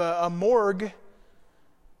instead of a morgue.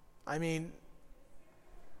 I mean,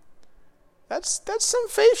 that's some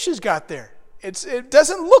faith she's got there. It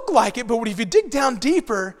doesn't look like it, but if you dig down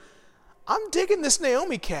deeper, I'm digging this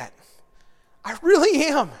Naomi cat. I really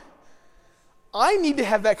am. I need to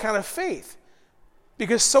have that kind of faith.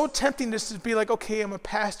 Because so tempting just to be like, okay, I'm a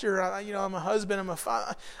pastor, I'm a husband, I'm a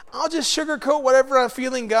father. I'll just sugarcoat whatever I'm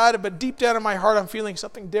feeling, God, but deep down in my heart I'm feeling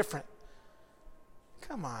something different.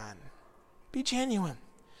 Come on. Be genuine.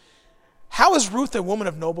 How is Ruth a woman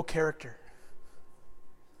of noble character?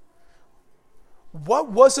 What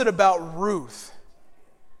was it about Ruth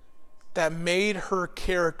that made her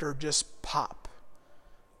character just pop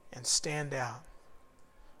and stand out?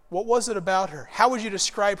 What was it about her? How would you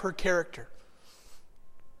describe her character?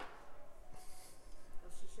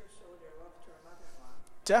 Well, she sure showed her love to her mother-in-law.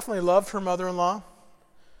 Definitely loved her mother-in-law.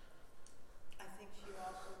 I think she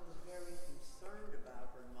also was very concerned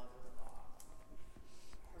about her mother-in-law.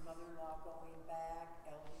 Her mother-in-law going back,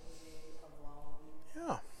 elderly, alone.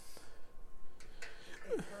 Yeah.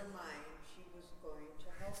 In her mind, she was going to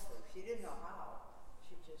help her. She didn't know how.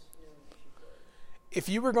 She just knew she would. If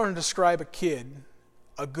you were going to describe a kid,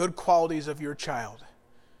 a good qualities of your child,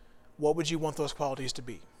 what would you want those qualities to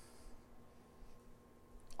be?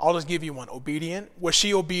 I'll just give you one. Obedient. Was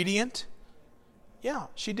she obedient? Yeah,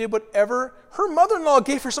 she did whatever. Her mother-in-law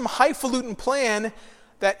gave her some highfalutin plan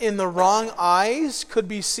that in the wrong eyes could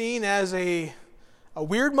be seen as a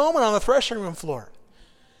weird moment on the threshing room floor.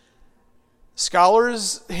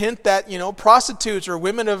 Scholars hint that, prostitutes or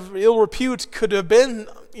women of ill repute could have been,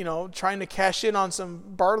 trying to cash in on some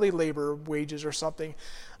barley labor wages or something.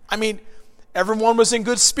 I mean, everyone was in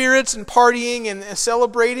good spirits and partying and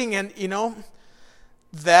celebrating, and,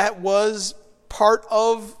 that was part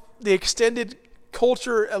of the extended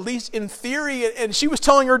culture, at least in theory. And she was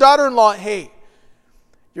telling her daughter-in-law, hey,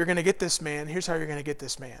 you're going to get this man. Here's how you're going to get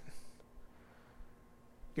this man.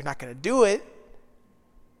 You're not going to do it,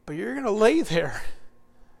 but you're going to lay there.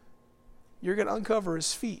 You're going to uncover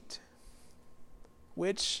his feet,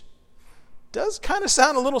 which does kind of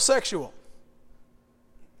sound a little sexual.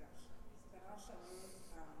 But also,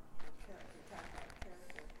 her character, talk about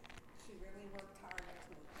character, she really worked hard to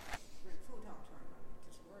bring food home to her mother,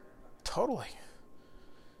 to support her mother. Totally.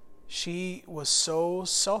 She was so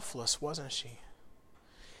selfless, wasn't she?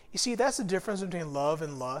 You see, that's the difference between love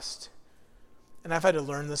and lust. And I've had to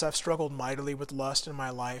learn this. I've struggled mightily with lust in my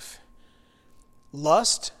life.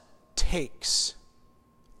 Lust takes.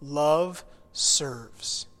 Love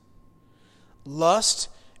serves. Lust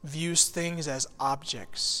views things as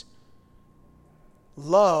objects.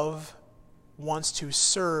 Love wants to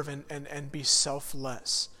serve and be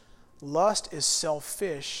selfless. Lust is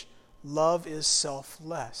selfish. Love is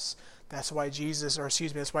selfless. That's why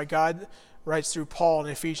that's why God writes through Paul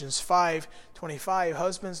in Ephesians 5:25,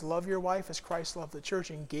 husbands, love your wife as Christ loved the church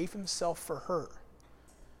and gave himself for her.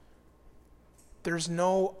 There's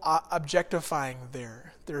no objectifying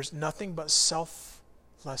there. There's nothing but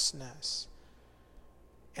selflessness.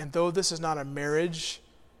 And though this is not a marriage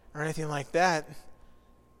or anything like that,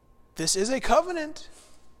 this is a covenant.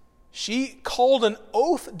 She called an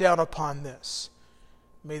oath down upon this.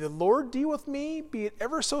 May the Lord deal with me, be it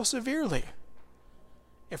ever so severely,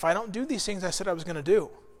 if I don't do these things I said I was going to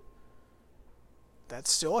do.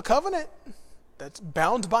 That's still a covenant. That's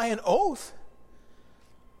bound by an oath.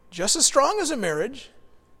 Just as strong as a marriage.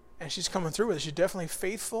 And she's coming through with it. She's definitely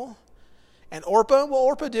faithful. And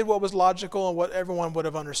Orpah did what was logical and what everyone would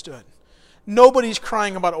have understood. Nobody's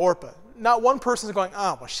crying about Orpah. Not one person's going,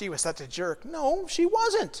 oh, well, she was such a jerk. No, she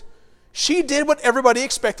wasn't. She did what everybody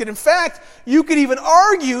expected. In fact, you could even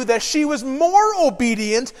argue that she was more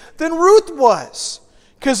obedient than Ruth was.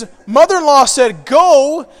 Because mother-in-law said,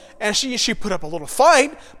 go, and she put up a little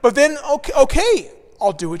fight, but then, okay,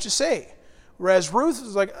 I'll do what you say. Whereas Ruth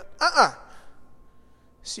was like,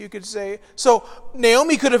 So you could say, so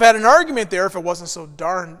Naomi could have had an argument there if it wasn't so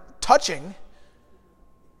darn touching.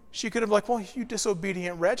 She could have like, well, you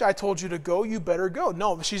disobedient wretch, I told you to go, you better go.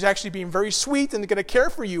 No, she's actually being very sweet and going to care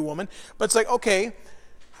for you, woman. But it's like, okay,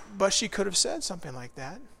 but she could have said something like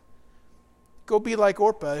that. Go be like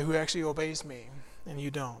Orpah, who actually obeys me, and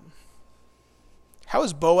you don't. How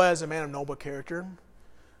is Boaz a man of noble character?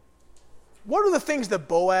 What are the things that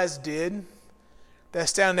Boaz did that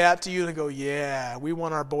stand out to you and go, yeah, we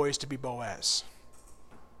want our boys to be Boaz?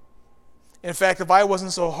 In fact, if I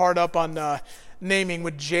wasn't so hard up on naming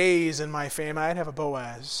with J's in my family, I'd have a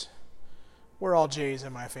Boaz. We're all J's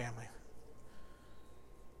in my family.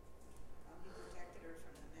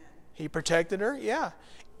 He protected her, yeah.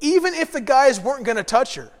 Even if the guys weren't going to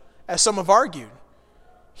touch her, as some have argued,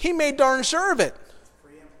 he made darn sure of it.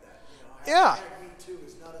 Preempt that. Yeah. Me Too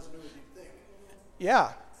is not as new as you think.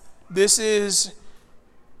 Yeah. This is,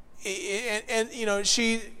 and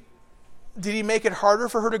she, did he make it harder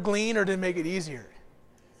for her to glean or did he make it easier?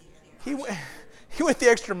 He went the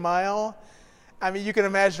extra mile. I mean, you can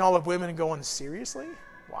imagine all the women going, seriously?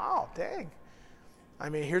 Wow, dang. I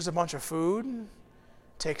mean, here's a bunch of food.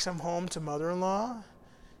 Take some home to mother-in-law.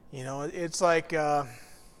 It's like,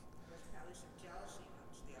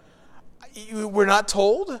 we're not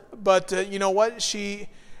told, but you know what?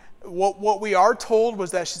 What we are told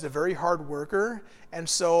was that she's a very hard worker, and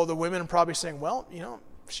so the women are probably saying, well,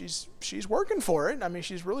 she's working for it. I mean,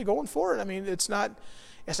 she's really going for it. I mean, it's not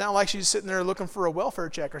like she's sitting there looking for a welfare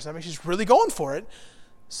check or something. She's really going for it.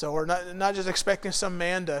 So we're not just expecting some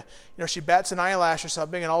man to, she bats an eyelash or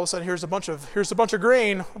something, and all of a sudden here's a bunch of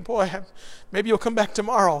grain. Oh boy, maybe you'll come back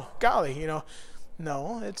tomorrow. Golly,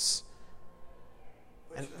 no, it's.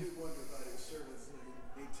 But you do wonder about his servants.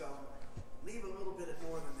 They tell him, leave a little bit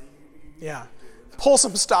more than you Yeah, do. pull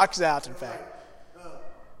some stocks out. In fact,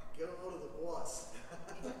 Get a load of the boss.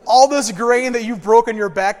 all this grain that you've broken your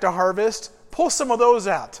back to harvest, pull some of those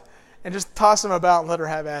out, and just toss them about and let her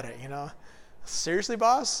have at it. Seriously,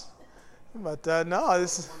 boss? But no,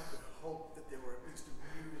 this is. Hope that they were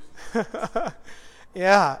at least amused.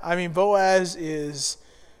 Yeah, I mean, Boaz is.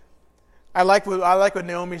 I like what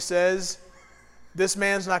Naomi says. This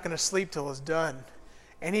man's not going to sleep till it's done,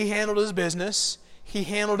 and he handled his business. He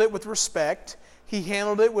handled it with respect. He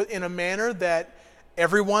handled it in a manner that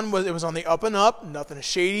everyone was. It was on the up and up. Nothing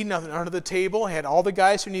shady. Nothing under the table. He had all the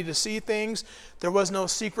guys who needed to see things. There was no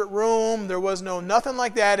secret room. There was nothing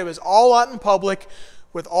like that. It was all out in public,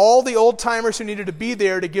 with all the old timers who needed to be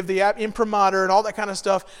there to give the imprimatur and all that kind of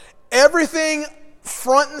stuff. Everything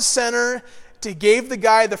front and center to give the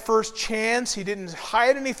guy the first chance. He didn't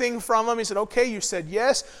hide anything from him. He said, okay, you said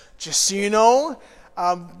yes. Just so you know,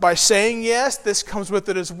 by saying yes, this comes with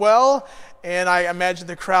it as well. And I imagine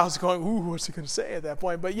the crowd's going, ooh, what's he going to say at that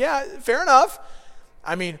point? But yeah, fair enough.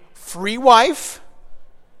 I mean, free wife.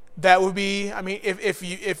 That would be, I mean,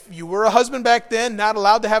 if you were a husband back then, not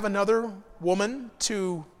allowed to have another woman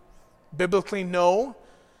to biblically know,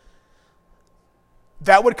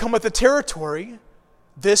 that would come with the territory.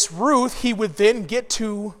 This Ruth, he would then get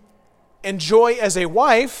to enjoy as a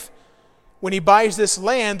wife when he buys this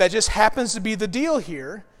land. That just happens to be the deal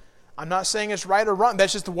here. I'm not saying it's right or wrong.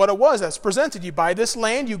 That's just what it was. That's presented. You buy this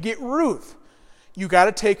land, you get Ruth. You got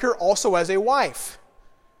to take her also as a wife.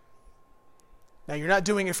 Now, you're not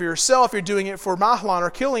doing it for yourself. You're doing it for Mahlon or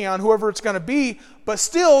Kilion, whoever it's going to be. But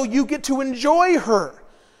still, you get to enjoy her.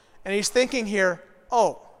 And he's thinking here,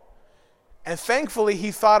 oh. And thankfully,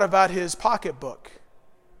 he thought about his pocketbook,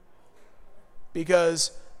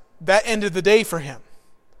 because that ended the day for him.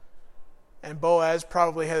 And Boaz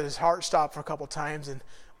probably had his heart stopped for a couple times, and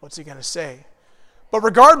what's he going to say? But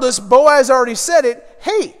regardless, Boaz already said it.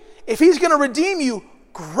 Hey, if he's going to redeem you,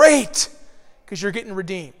 great, because you're getting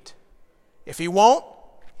redeemed. If he won't,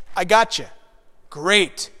 I got you.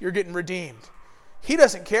 Great, you're getting redeemed. He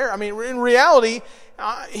doesn't care. I mean, in reality,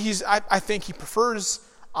 I think he prefers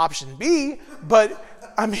option B, but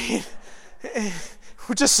I mean,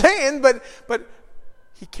 we're just saying, but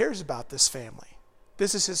he cares about this family.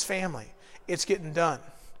 This is his family. It's getting done.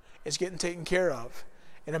 It's getting taken care of,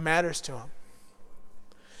 and it matters to him.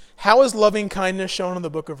 How is loving kindness shown in the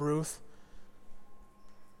book of Ruth?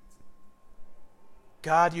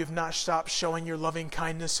 God, you have not stopped showing your loving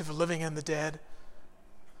kindness to the living and the dead.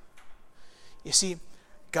 You see,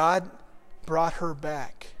 God brought her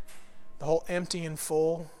back. The whole empty and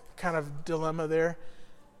full kind of dilemma there.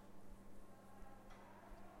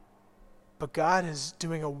 But God is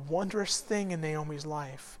doing a wondrous thing in Naomi's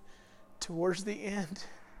life. Towards the end,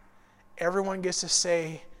 everyone gets to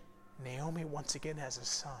say, Naomi once again has a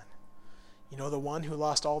son. You know, the one who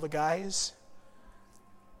lost all the guys?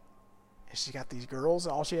 And she's got these girls,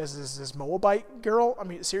 and all she has is this Moabite girl. I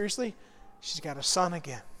mean, seriously? She's got a son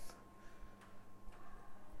again.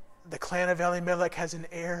 The clan of Elimelech has an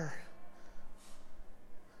heir.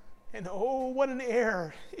 And oh, what an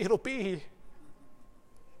heir it'll be.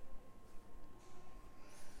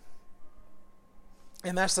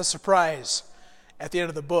 And that's the surprise at the end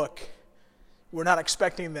of the book. We're not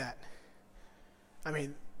expecting that. I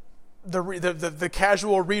mean, the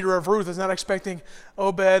casual reader of Ruth is not expecting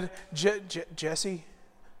Obed, Jesse.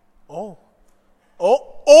 Oh,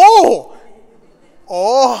 all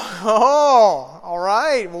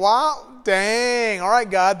right. Wow, dang. All right,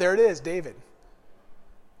 God, there it is. David.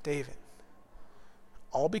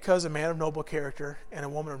 All because a man of noble character and a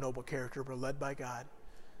woman of noble character were led by God.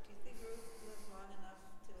 Do you think Ruth lived long enough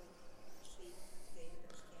to see David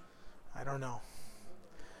as king? I don't know.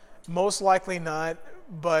 Most likely not,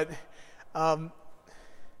 but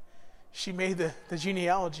she made the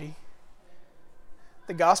genealogy.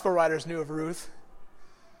 The gospel writers knew of Ruth.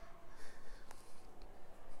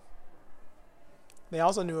 They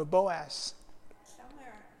also knew of Boaz.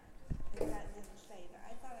 Somewhere that didn't say that.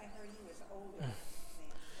 I thought I heard he was older than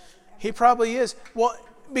He probably is. Well,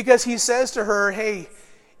 because he says to her, hey,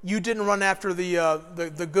 you didn't run after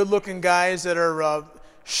the good-looking guys that are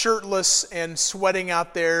shirtless and sweating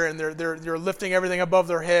out there, and they're lifting everything above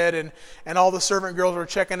their head, and all the servant girls are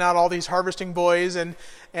checking out all these harvesting boys, and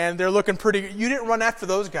they're looking pretty. You didn't run after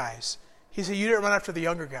those guys. He said you didn't run after the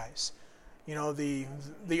younger guys. You know, the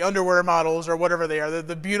underwear models or whatever they are,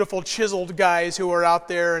 the beautiful chiseled guys who are out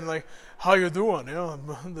there and like, how you doing? You know,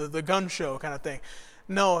 the gun show kind of thing.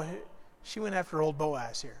 No, she went after old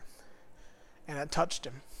Boaz here, and it touched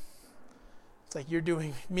him. It's like, you're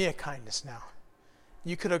doing me a kindness now.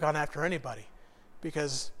 You could have gone after anybody,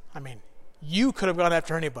 because, I mean, you could have gone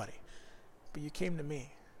after anybody, but you came to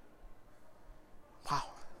me. Wow,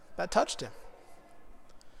 that touched him.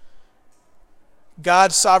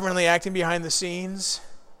 God sovereignly acting behind the scenes.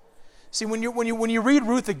 See, when you read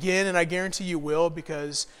Ruth again, and I guarantee you will,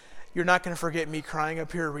 because you're not going to forget me crying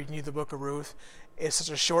up here reading you the book of Ruth. It's such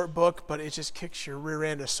a short book, but it just kicks your rear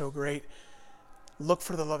end. It's so great. Look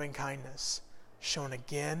for the loving kindness shown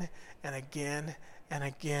again and again and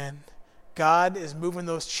again. God is moving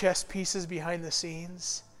those chess pieces behind the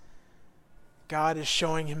scenes. God is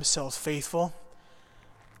showing himself faithful.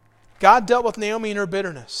 God dealt with Naomi in her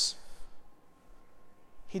bitterness.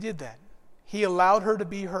 He did that. He allowed her to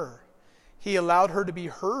be her. He allowed her to be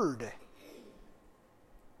heard.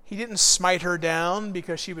 He didn't smite her down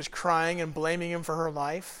because she was crying and blaming him for her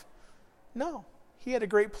life. No, he had a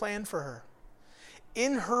great plan for her.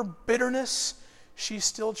 In her bitterness, she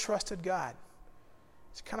still trusted God.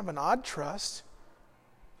 It's kind of an odd trust,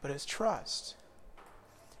 but it's trust.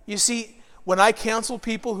 You see, when I counsel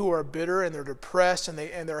people who are bitter and they're depressed and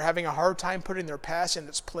they're having a hard time putting their past in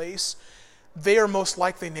its place, they are most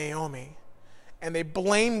likely Naomi. And they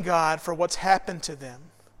blame God for what's happened to them.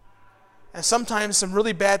 And sometimes some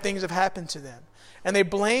really bad things have happened to them. And they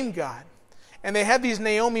blame God. And they have these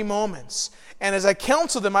Naomi moments. And as I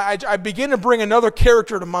counsel them, I begin to bring another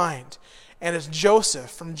character to mind. And it's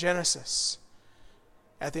Joseph from Genesis.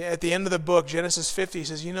 At the end of the book, Genesis 50, he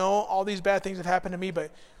says, you know, all these bad things have happened to me,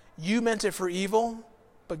 but you meant it for evil,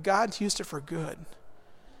 but God used it for good.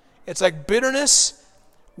 It's like bitterness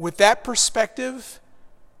with that perspective,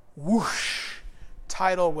 whoosh,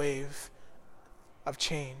 tidal wave of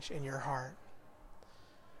change in your heart.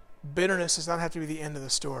 Bitterness does not have to be the end of the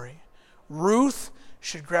story. Ruth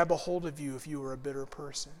should grab a hold of you if you were a bitter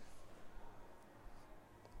person.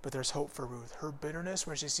 But there's hope for Ruth. Her bitterness,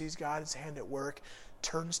 when she sees God's hand at work,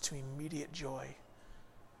 turns to immediate joy.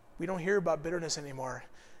 We don't hear about bitterness anymore.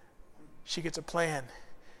 She gets a plan,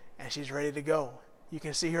 and she's ready to go. You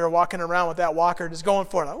can see her walking around with that walker, just going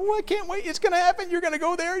for it. Oh, I can't wait. It's going to happen. You're going to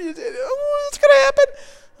go there. It's going to happen.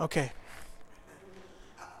 Okay.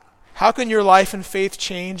 How can your life and faith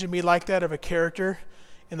change and be like that of a character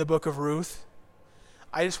in the book of Ruth?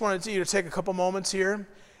 I just wanted you to take a couple moments here,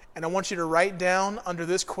 and I want you to write down under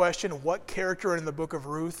this question, what character in the book of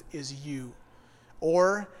Ruth is you?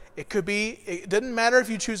 Or it could be, it doesn't matter if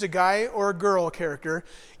you choose a guy or a girl character.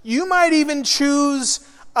 You might even choose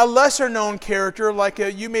a lesser known character, like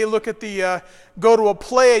you may look at go to a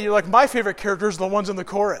play and you're like, my favorite characters are the ones in the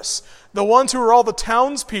chorus. The ones who are all the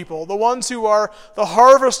townspeople, the ones who are the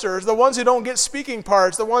harvesters, the ones who don't get speaking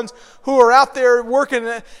parts, the ones who are out there working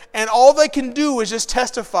and all they can do is just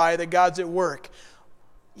testify that God's at work.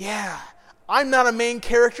 Yeah, I'm not a main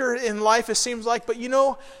character in life, it seems like, but you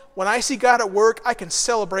know, when I see God at work, I can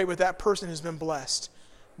celebrate with that person who's been blessed.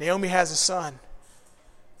 Naomi has a son.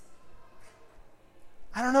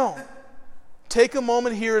 I don't know. Take a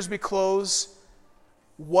moment here as we close.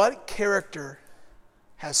 What character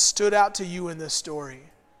has stood out to you in this story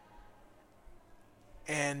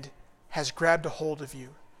and has grabbed a hold of you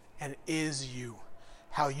and is you?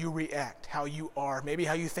 How you react, how you are, maybe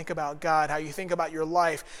how you think about God, how you think about your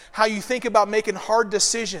life, how you think about making hard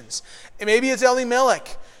decisions. And maybe it's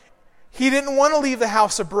Elimelech. He didn't want to leave the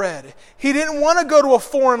house of bread. He didn't want to go to a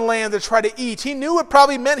foreign land to try to eat. He knew it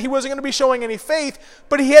probably meant he wasn't going to be showing any faith,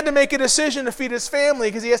 but he had to make a decision to feed his family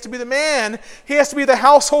because he has to be the man. He has to be the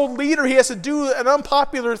household leader. He has to do an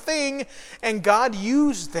unpopular thing, and God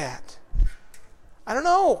used that. I don't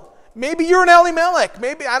know. Maybe you're an Elimelech.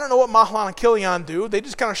 Maybe, I don't know what Mahlon and Chilion do. They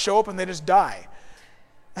just kind of show up and they just die.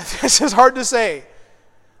 This is hard to say.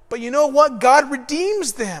 But you know what? God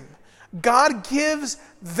redeems them. God gives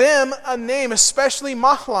them a name, especially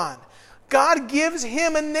Mahlon. God gives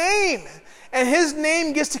him a name. And his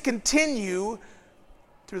name gets to continue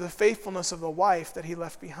through the faithfulness of the wife that he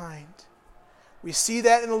left behind. We see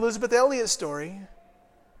that in Elizabeth Elliot's story.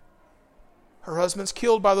 Her husband's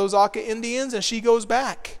killed by those Auca Indians and she goes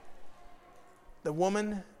back. The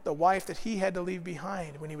woman, the wife that he had to leave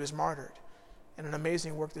behind when he was martyred. And an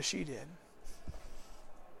amazing work that she did.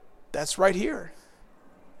 That's right here.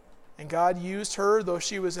 And God used her, though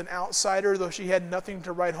she was an outsider, though she had nothing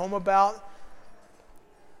to write home about.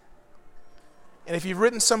 And if you've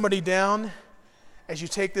written somebody down, as you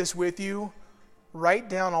take this with you, write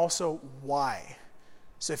down also why.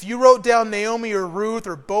 So if you wrote down Naomi or Ruth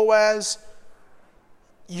or Boaz,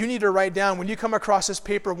 you need to write down, when you come across this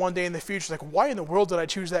paper one day in the future, like, why in the world did I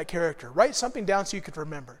choose that character? Write something down so you could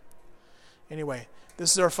remember. Anyway,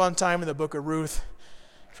 this is our fun time in the book of Ruth.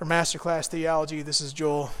 For Masterclass Theology, this is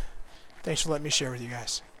Joel. Thanks for letting me share with you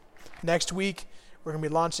guys. Next week, we're going to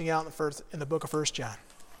be launching out in the book of 1 John.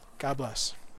 God bless.